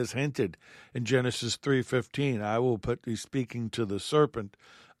Messiah is hinted in Genesis 3:15. I will put, he's speaking to the serpent,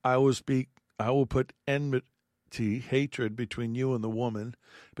 I will put enmity, hatred between you and the woman,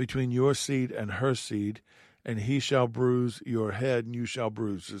 between your seed and her seed, and he shall bruise your head, and you shall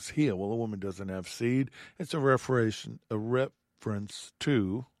bruise his heel. Well, the woman doesn't have seed. It's a reference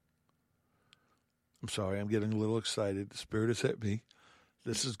to, I'm sorry, I'm getting a little excited. The Spirit has hit me.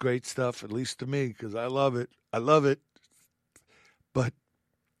 This is great stuff, at least to me, because I love it. I love it. But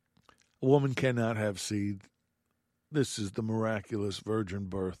a woman cannot have seed. This is the miraculous virgin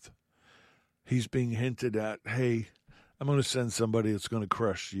birth. He's being hinted at, hey, I'm going to send somebody that's going to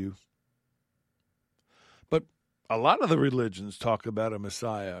crush you. But a lot of the religions talk about a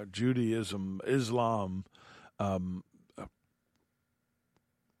Messiah. Judaism, Islam,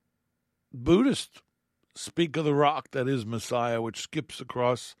 Buddhists speak of the rock that is Messiah, which skips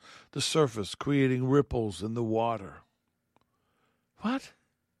across the surface, creating ripples in the water. What?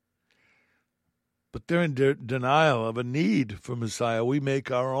 But they're in denial of a need for Messiah. We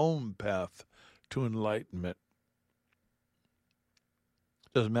make our own path to enlightenment.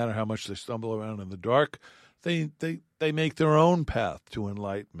 Doesn't matter how much they stumble around in the dark. They make their own path to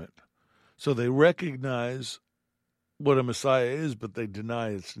enlightenment. So they recognize what a Messiah is, but they deny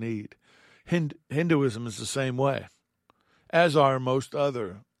its need. Hinduism is the same way, as are most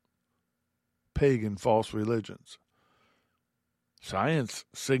other pagan false religions. Science,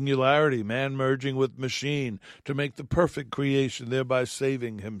 singularity, man merging with machine to make the perfect creation, thereby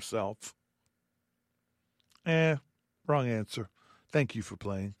saving himself. Wrong answer. Thank you for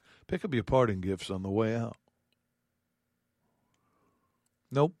playing. Pick up your parting gifts on the way out.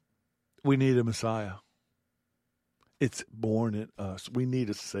 Nope. We need a Messiah. It's born in us. We need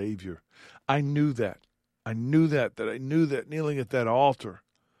a Savior. I knew that. I knew that kneeling at that altar,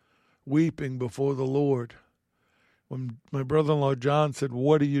 weeping before the Lord. When my brother-in-law John said,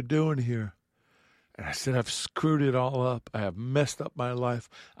 "What are you doing here?" And I said, "I've screwed it all up. I have messed up my life.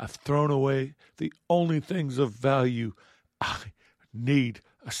 I've thrown away the only things of value. I need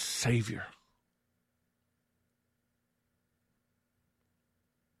a Savior."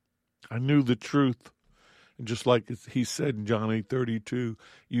 I knew the truth. And just like he said in John 8:32,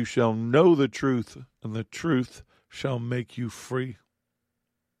 you shall know the truth, and the truth shall make you free.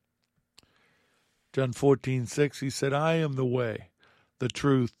 John 14:6, he said, I am the way, the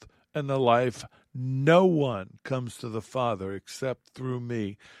truth, and the life. No one comes to the Father except through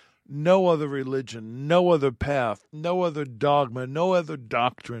me. No other religion, no other path, no other dogma, no other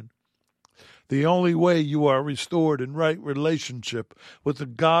doctrine. The only way you are restored in right relationship with the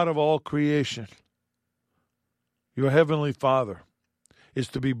God of all creation, your Heavenly Father, is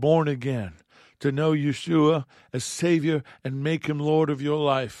to be born again, to know Yeshua as Savior and make Him Lord of your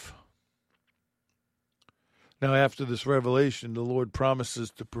life. Now, after this revelation, the Lord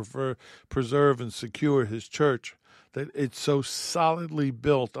promises to preserve and secure His church, that it's so solidly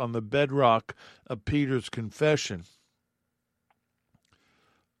built on the bedrock of Peter's confession,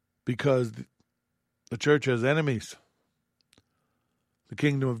 because the church has enemies. The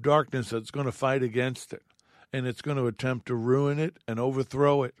kingdom of darkness that's going to fight against it, and it's going to attempt to ruin it and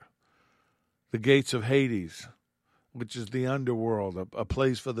overthrow it. The gates of Hades, which is the underworld, a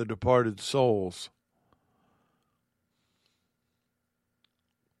place for the departed souls.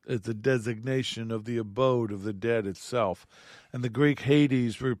 It's a designation of the abode of the dead itself. And the Greek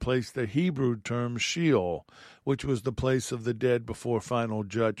Hades replaced the Hebrew term Sheol, which was the place of the dead before final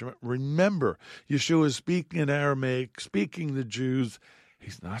judgment. Remember, Yeshua is speaking in Aramaic, speaking to Jews.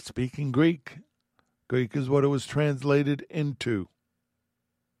 He's not speaking Greek. Greek is what it was translated into.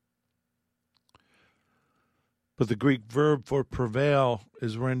 But the Greek verb for prevail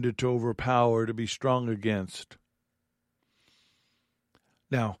is rendered to overpower, to be strong against.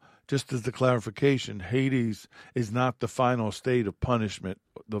 Now, just as the clarification, Hades is not the final state of punishment,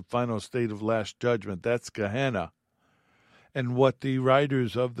 the final state of last judgment. That's Gehenna. And what the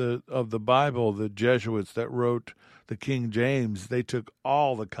writers of the Bible, the Jesuits that wrote the King James, they took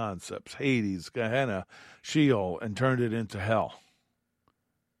all the concepts, Hades, Gehenna, Sheol, and turned it into hell.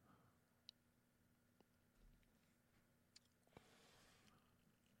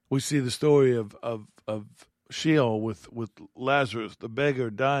 We see the story of Sheol with Lazarus, the beggar,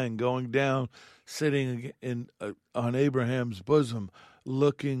 dying, going down, sitting on Abraham's bosom,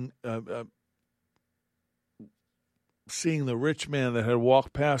 looking, seeing the rich man that had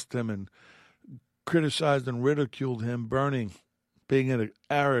walked past him and criticized and ridiculed him, burning, being in an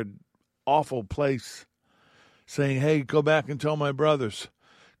arid, awful place, saying, "Hey, go back and tell my brothers.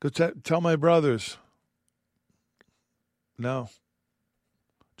 Go tell my brothers." No.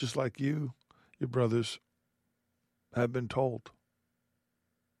 Just like you, your brothers have been told.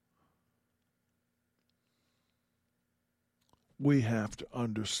 We have to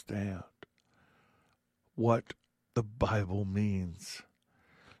understand what the Bible means.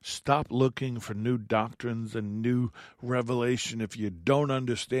 Stop looking for new doctrines and new revelation if you don't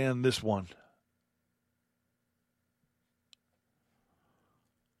understand this one.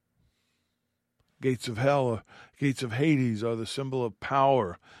 Gates of hell, gates of Hades are the symbol of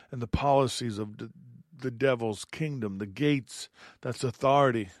power and the policies of the devil's kingdom. The gates, that's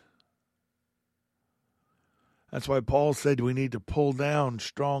authority. That's why Paul said we need to pull down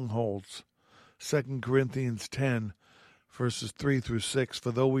strongholds. 2 Corinthians 10, verses 3 through 6.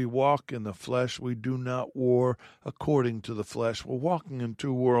 For though we walk in the flesh, we do not war according to the flesh. We're walking in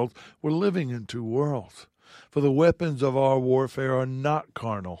two worlds. We're living in two worlds. For the weapons of our warfare are not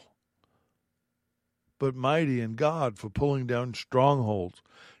carnal, but mighty in God for pulling down strongholds,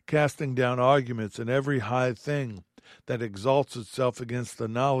 casting down arguments and every high thing that exalts itself against the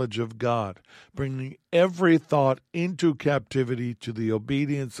knowledge of God, bringing every thought into captivity to the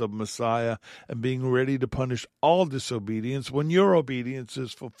obedience of Messiah, and being ready to punish all disobedience when your obedience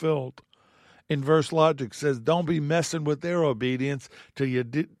is fulfilled. Inverse logic says, don't be messing with their obedience till you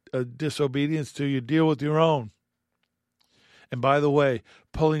disobedience till you deal with your own. And by the way,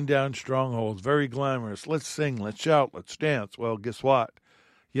 pulling down strongholds, very glamorous. Let's sing, let's shout, let's dance. Well, guess what?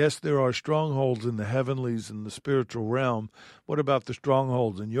 Yes, there are strongholds in the heavenlies and the spiritual realm. What about the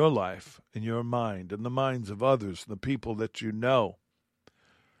strongholds in your life, in your mind, in the minds of others, the people that you know?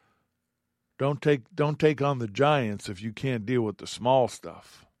 Don't take on the giants if you can't deal with the small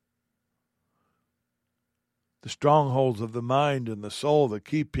stuff. The strongholds of the mind and the soul that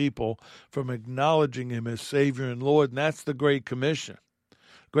keep people from acknowledging him as Savior and Lord. And that's the Great Commission.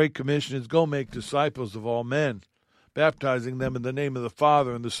 Great Commission is go make disciples of all men, baptizing them in the name of the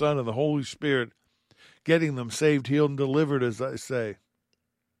Father and the Son and the Holy Spirit, getting them saved, healed, and delivered, as I say.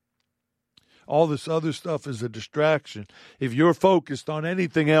 All this other stuff is a distraction. If you're focused on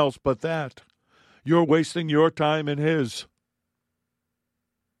anything else but that, you're wasting your time and his.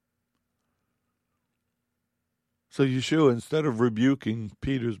 So Yeshua, instead of rebuking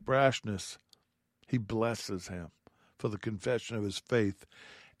Peter's brashness, he blesses him for the confession of his faith.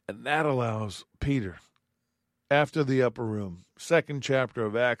 And that allows Peter, after the upper room, 2nd chapter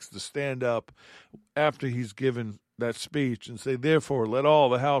of Acts, to stand up after he's given that speech and say, therefore, let all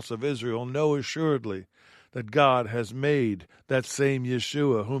the house of Israel know assuredly that God has made that same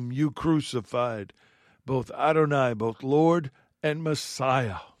Yeshua, whom you crucified, both Adonai, both Lord and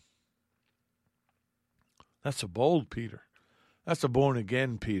Messiah. That's a bold Peter. That's a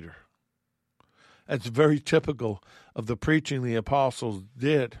born-again Peter. That's very typical of the preaching the apostles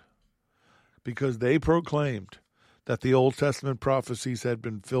did, because they proclaimed that the Old Testament prophecies had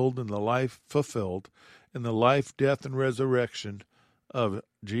been fulfilled in the life, death, and resurrection of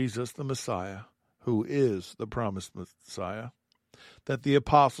Jesus the Messiah, who is the promised Messiah, that the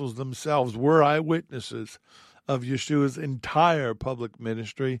apostles themselves were eyewitnesses of Yeshua's entire public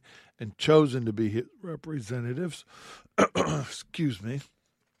ministry and chosen to be his representatives. Excuse me.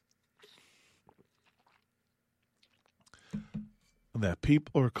 That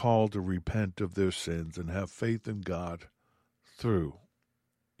people are called to repent of their sins and have faith in God through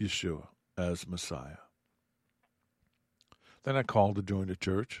Yeshua as Messiah. They're not called to join a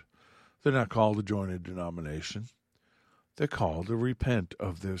church. They're not called to join a denomination. They're called to repent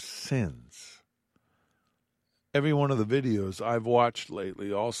of their sins. Every one of the videos I've watched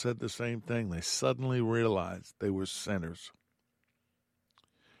lately all said the same thing. They suddenly realized they were sinners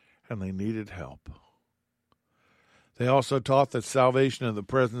and they needed help. They also taught that salvation and the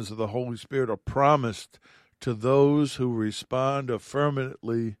presence of the Holy Spirit are promised to those who respond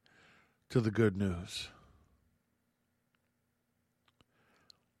affirmatively to the good news.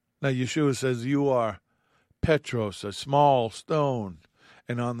 Now, Yeshua says, you are Petros, a small stone,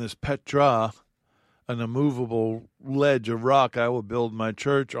 and on this Petra, an immovable ledge of rock, I will build my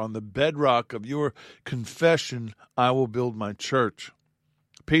church. On the bedrock of your confession, I will build my church.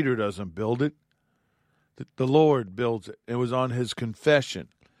 Peter doesn't build it. The Lord builds it. It was on his confession.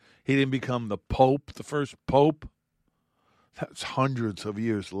 He didn't become the Pope, the first Pope. That's hundreds of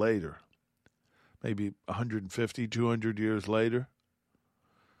years later. Maybe 150, 200 years later.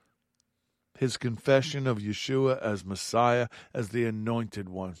 His confession of Yeshua as Messiah, as the Anointed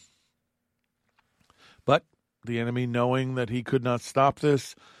One. But the enemy, knowing that he could not stop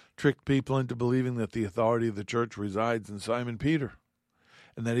this, tricked people into believing that the authority of the church resides in Simon Peter,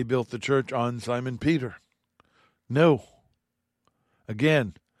 and that he built the church on Simon Peter. No.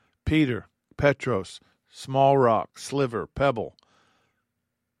 Again, Peter, Petros, small rock, sliver, pebble.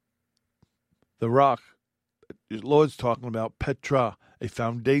 The rock, the Lord's talking about Petra, a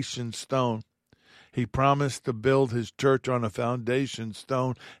foundation stone. He promised to build his church on a foundation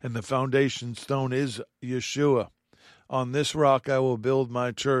stone, and the foundation stone is Yeshua. On this rock I will build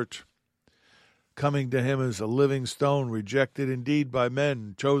my church. Coming to him as a living stone, rejected indeed by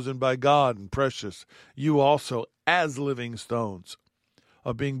men, chosen by God and precious. You also, as living stones,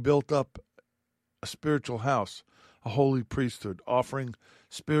 are being built up a spiritual house, a holy priesthood, offering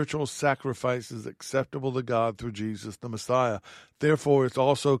spiritual sacrifices acceptable to God through Jesus the Messiah. Therefore, it's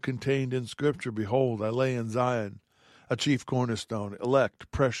also contained in Scripture, behold, I lay in Zion a chief cornerstone,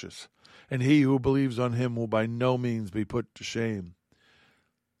 elect, precious, and he who believes on him will by no means be put to shame.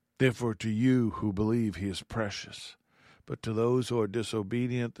 Therefore, to you who believe, he is precious. But to those who are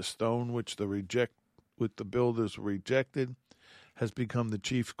disobedient, the stone which the builders rejected has become the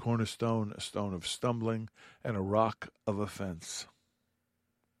chief cornerstone, a stone of stumbling and a rock of offense.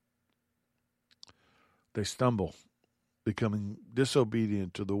 They stumble, becoming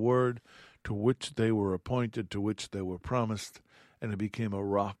disobedient to the word to which they were appointed, to which they were promised, and it became a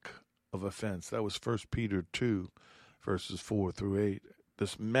rock of offense. That was 1 Peter 2, verses 4 through 8.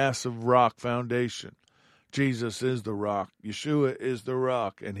 This massive rock foundation. Jesus is the rock. Yeshua is the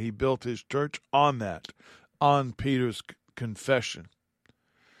rock, and he built his church on that, on Peter's confession.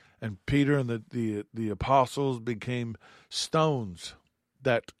 And Peter and the apostles became stones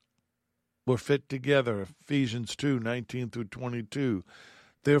that were fit together. Ephesians 2, 19 through 22.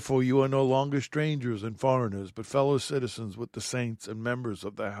 Therefore you are no longer strangers and foreigners, but fellow citizens with the saints and members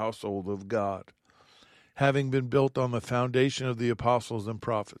of the household of God, having been built on the foundation of the apostles and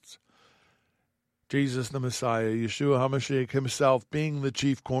prophets. Jesus the Messiah, Yeshua HaMashiach himself, being the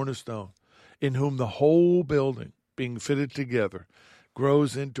chief cornerstone, in whom the whole building, being fitted together,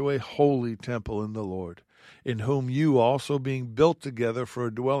 grows into a holy temple in the Lord, in whom you also being built together for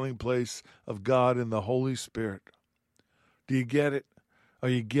a dwelling place of God in the Holy Spirit. Do you get it? Are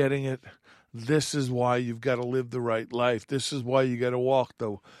you getting it? This is why you've got to live the right life. This is why you got to walk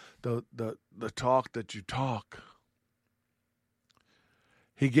the talk that you talk.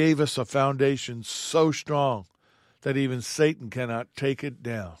 He gave us a foundation so strong that even Satan cannot take it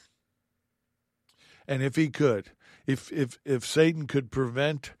down. And if he could, if Satan could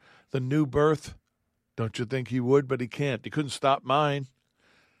prevent the new birth, don't you think he would? But he can't. He couldn't stop mine.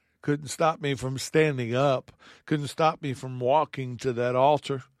 Couldn't stop me from standing up. Couldn't stop me from walking to that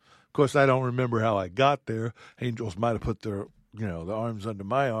altar. Of course, I don't remember how I got there. Angels might have put their, the arms under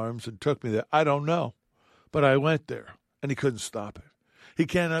my arms and took me there. I don't know. But I went there, and he couldn't stop it. He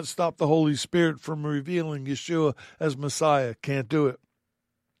cannot stop the Holy Spirit from revealing Yeshua as Messiah. Can't do it.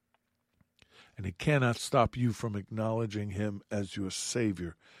 And he cannot stop you from acknowledging him as your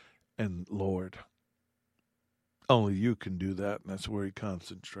Savior and Lord. Only you can do that, and that's where he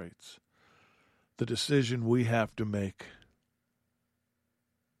concentrates. The decision we have to make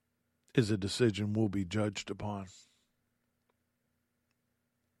is a decision we'll be judged upon.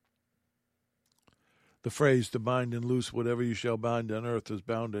 The phrase, to bind and loose whatever you shall bind on earth is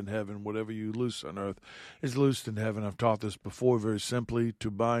bound in heaven. Whatever you loose on earth is loosed in heaven. I've taught this before very simply.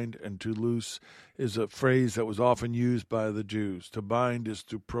 To bind and to loose is a phrase that was often used by the Jews. To bind is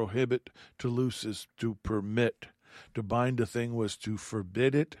to prohibit. To loose is to permit. To bind a thing was to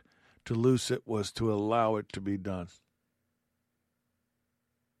forbid it. To loose it was to allow it to be done.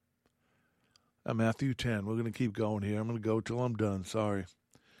 Now, Matthew 10. We're going to keep going here. I'm going to go till I'm done. Sorry.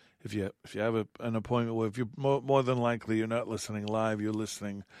 If you have an appointment, if you're more than likely you're not listening live, you're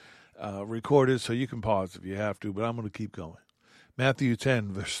listening recorded, so you can pause if you have to, but I'm going to keep going. Matthew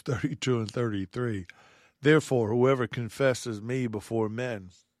 10, verse 32 and 33. Therefore, whoever confesses me before men,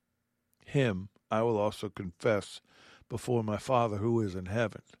 him I will also confess before my Father who is in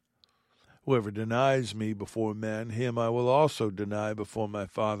heaven. Whoever denies me before men, him I will also deny before my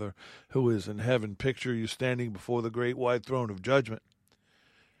Father who is in heaven. Picture you standing before the great white throne of judgment.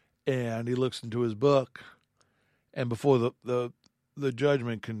 And he looks into his book, and before the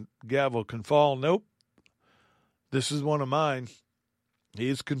judgment gavel can fall, nope, this is one of mine. He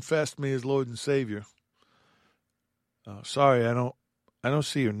has confessed me as Lord and Savior. Sorry, I don't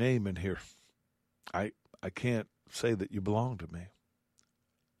see your name in here. I can't say that you belong to me.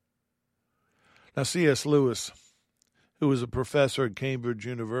 Now, C.S. Lewis, who was a professor at Cambridge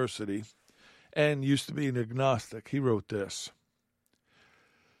University and used to be an agnostic, he wrote this.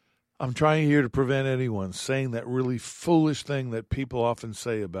 I'm trying here to prevent anyone saying that really foolish thing that people often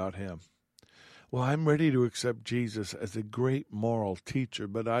say about him. Well, I'm ready to accept Jesus as a great moral teacher,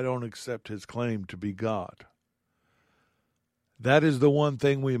 but I don't accept his claim to be God. That is the one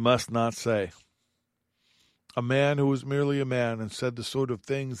thing we must not say. A man who was merely a man and said the sort of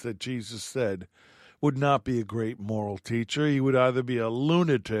things that Jesus said would not be a great moral teacher. He would either be a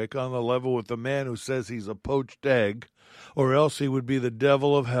lunatic on the level with the man who says he's a poached egg, or else he would be the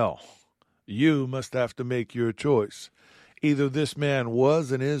devil of hell. You must have to make your choice. Either this man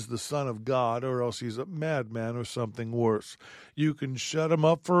was and is the Son of God, or else he's a madman or something worse. You can shut him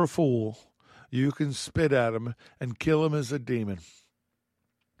up for a fool. You can spit at him and kill him as a demon.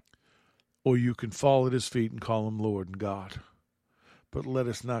 Or you can fall at his feet and call him Lord and God. But let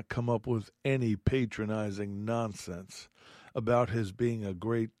us not come up with any patronizing nonsense about his being a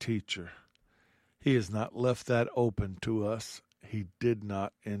great teacher. He has not left that open to us. He did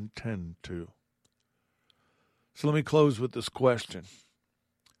not intend to. So let me close with this question.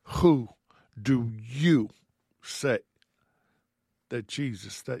 Who do you say that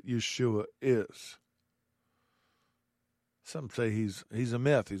Jesus, that Yeshua is? Some say he's a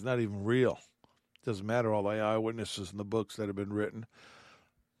myth. He's not even real. Doesn't matter all the eyewitnesses in the books that have been written.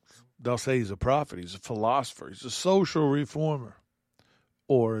 They'll say he's a prophet. He's a philosopher. He's a social reformer.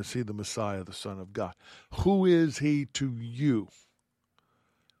 Or is he the Messiah, the Son of God? Who is he to you?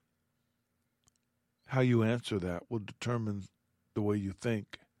 How you answer that will determine the way you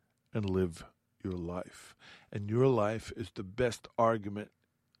think and live your life. And your life is the best argument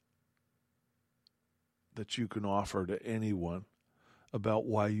that you can offer to anyone about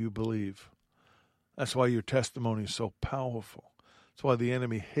why you believe. That's why your testimony is so powerful. That's why the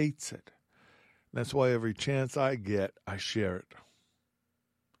enemy hates it. That's why every chance I get, I share it.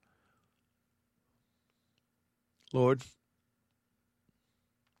 Lord,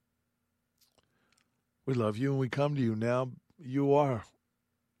 we love you and we come to you now. You are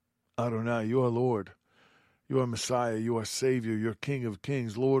Adonai. You are Lord. You are Messiah. You are Savior. You're King of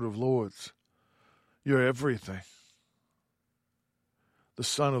Kings, Lord of Lords. You're everything. The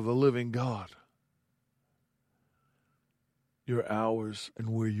Son of the living God. You're ours and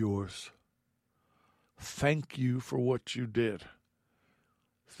we're yours. Thank you for what you did.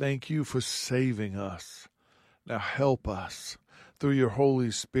 Thank you for saving us. Now help us through your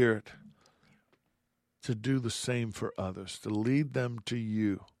Holy Spirit to do the same for others, to lead them to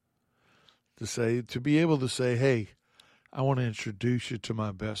you, to be able to say, hey, I want to introduce you to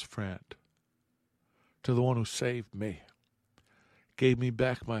my best friend, to the one who saved me, gave me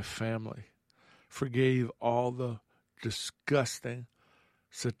back my family, forgave all the disgusting,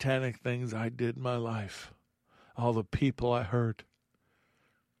 satanic things I did in my life, all the people I hurt.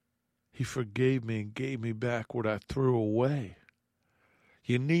 He forgave me and gave me back what I threw away.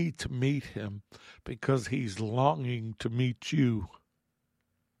 You need to meet him because he's longing to meet you.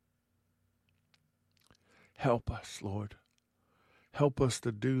 Help us, Lord. Help us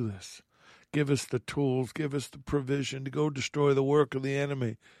to do this. Give us the tools, give us the provision to go destroy the work of the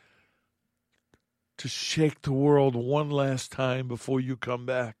enemy, to shake the world one last time before you come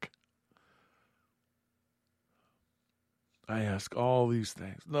back. I ask all these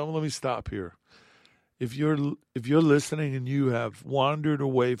things. Now, let me stop here. If you're listening and you have wandered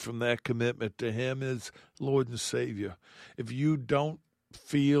away from that commitment to him as Lord and Savior, if you don't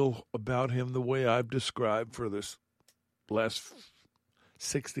feel about him the way I've described for this last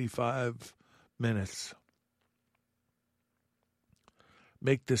 65 minutes,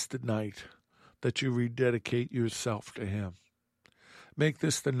 make this the night that you rededicate yourself to him. Make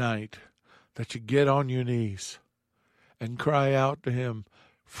this the night that you get on your knees and cry out to him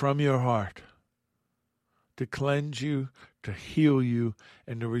from your heart to cleanse you, to heal you,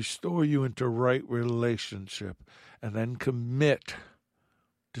 and to restore you into right relationship, and then commit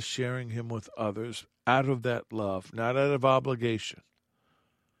to sharing him with others out of that love, not out of obligation,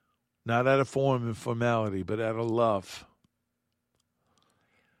 not out of form and formality, but out of love.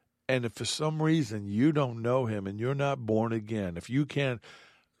 And if for some reason you don't know him and you're not born again, if you can't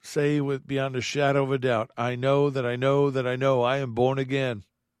say with beyond a shadow of a doubt, I know that I know that I know I am born again,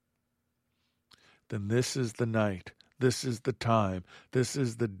 then this is the night, this is the time, this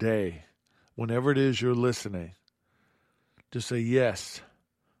is the day, whenever it is you're listening, to say, yes,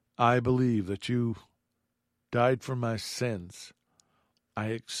 I believe that you died for my sins. I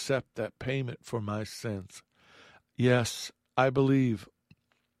accept that payment for my sins. Yes, I believe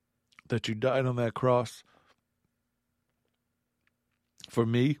that you died on that cross for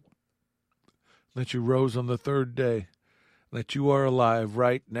me, that you rose on the third day, that you are alive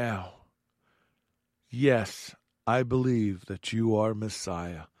right now. Yes, I believe that you are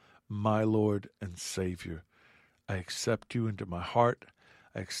Messiah, my Lord and Savior. I accept you into my heart.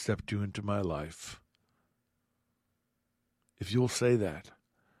 I accept you into my life. If you'll say that,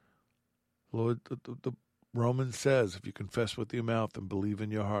 Lord, the Romans says, if you confess with your mouth and believe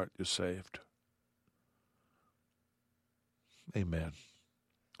in your heart, you're saved. Amen.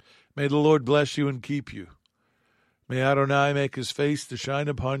 May the Lord bless you and keep you. May Adonai make his face to shine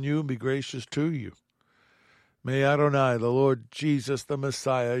upon you and be gracious to you. May Adonai, the Lord Jesus, the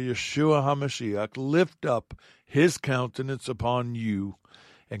Messiah, Yeshua HaMashiach, lift up his countenance upon you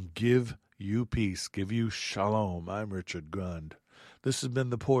and give you peace, give you shalom. I'm Richard Grund. This has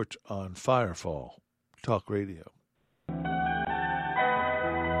been The Porch on Firefall Talk Radio.